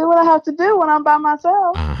I have to do when I'm by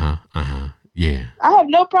myself. Yeah. I have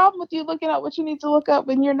no problem with you looking up what you need to look up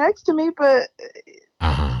when you're next to me, but it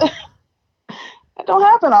don't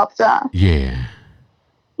happen all the time. Yeah.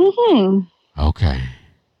 Okay.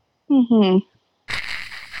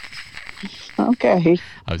 Okay.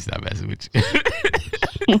 I'll stop messing with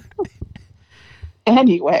you.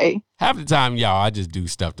 Anyway. Half the time, y'all, I just do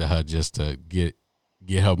stuff to her just to get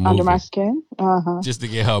her moving. Under my skin? Just to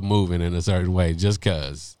get her moving in a certain way, just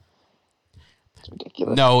because. It's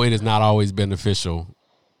ridiculous. No, it is not always beneficial.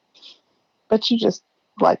 But you just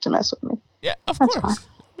like to mess with me. Yeah, of course. Fine.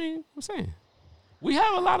 I mean, I'm saying. We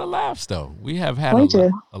have a lot of laughs, though. We have had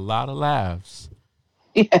a lot of laughs.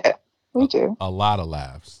 Yeah, we do. A lot of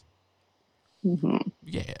laughs. Mm-hmm.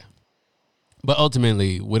 Yeah. But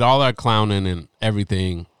ultimately, with all our clowning and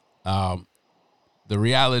everything, the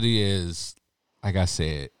reality is, like I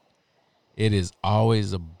said, it is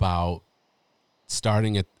always about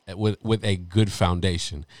starting with a good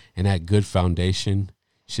foundation. And that good foundation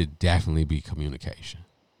should definitely be communication.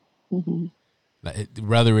 Mm-hmm.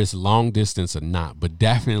 Whether it's long distance or not, but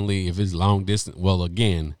definitely if it's long distance, well,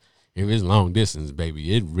 again, if it's long distance,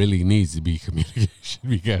 baby, it really needs to be communication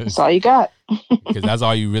because that's all you got. Because that's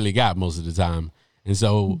all you really got most of the time. And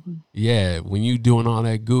so, yeah, when you doing all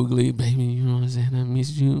that googly, baby, you know what I'm saying? I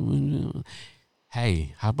miss you.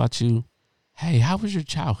 Hey, how about you? Hey, how was your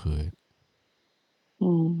childhood?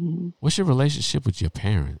 Mm-hmm. What's your relationship with your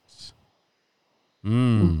parents?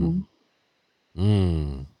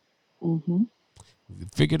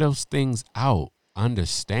 Figure those things out.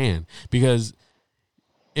 Understand. Because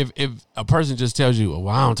if a person just tells you, well,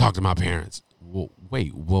 I don't talk to my parents. Well,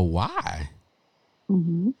 wait, why?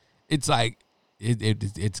 It's like,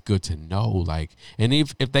 it's good to know. Like, and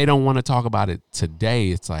if they don't want to talk about it today,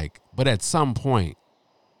 it's like, but at some point,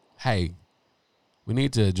 hey, we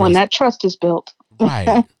need to address. When that trust is built.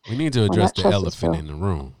 Right. We need to address the elephant in the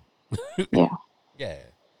room. Yeah.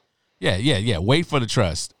 Wait for the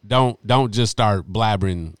trust. Don't just start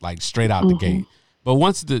blabbering like straight out the gate. But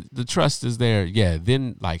once the trust is there,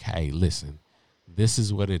 then like, hey, listen, this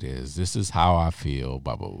is what it is. This is how I feel,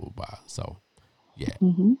 blah, blah, blah, blah. So, yeah.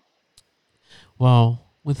 Well,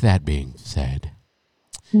 with that being said,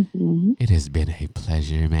 Mm-hmm. it has been a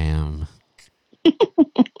pleasure, ma'am.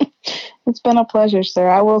 It's been a pleasure, sir.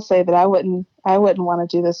 I will say that I wouldn't want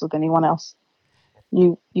to do this with anyone else.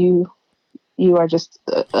 You are just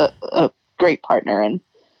a great partner, and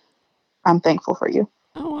I'm thankful for you.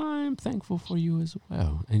 Oh, I'm thankful for you as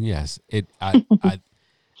well. And yes, I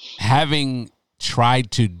having tried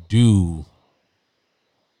to do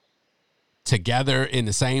together in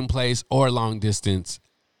the same place or long distance,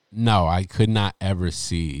 no, I could not ever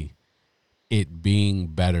see it being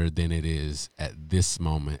better than it is at this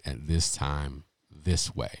moment, at this time,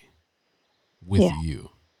 this way with Yeah, you.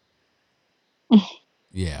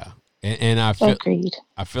 Yeah. And agreed.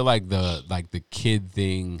 I feel like the kid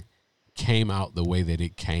thing came out the way that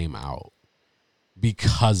it came out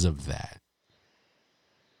because of that.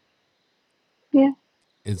 Yeah.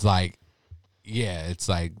 It's like, yeah, it's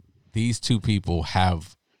like these two people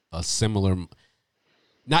have a similar,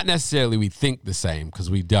 not necessarily we think the same because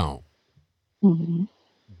we don't, Mm-hmm.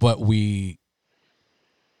 but we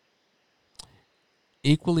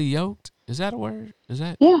equally yoked. Is that a word? Is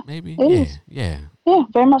that Yeah, maybe? it Yeah, is. yeah, Yeah,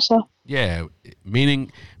 very much so. yeah.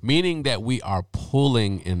 Meaning that we are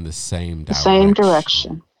pulling in the same The same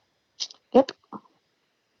direction. direction. Yep.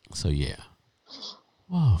 So yeah.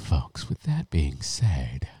 Well, folks, with that being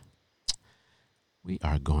said, we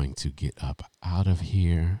are going to get up out of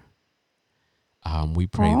here. We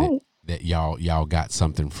pray All right. that y'all got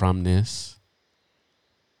something from this.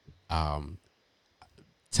 Um,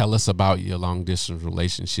 tell us about your long distance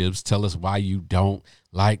relationships. Tell us why you don't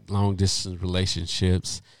like long distance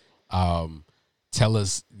relationships. Tell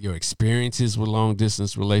us your experiences with long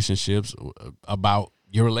distance relationships, about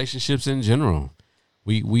your relationships in general.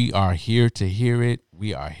 We are here to hear it.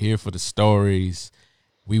 We are here for the stories.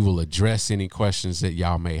 We will address any questions that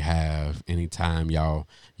y'all may have anytime y'all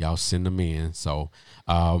send them in. So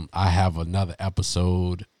I have another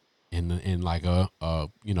episode in like a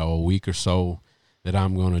week or so that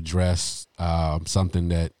I'm going to address something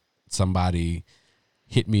that somebody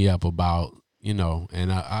hit me up about,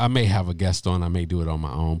 and I may have a guest on. I may do it on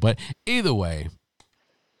my own. But either way,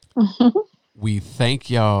 we thank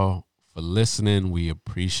y'all for listening. We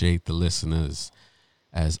appreciate the listeners.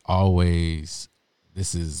 As always,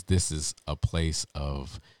 this is a place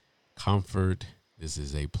of comfort. This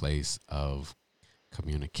is a place of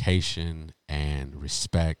communication and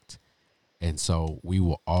respect. And so we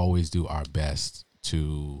will always do our best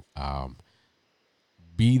to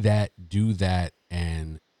be that, do that,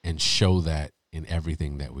 and show that in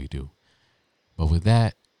everything that we do. But with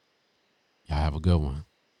that, y'all have a good one.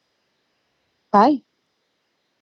 Bye.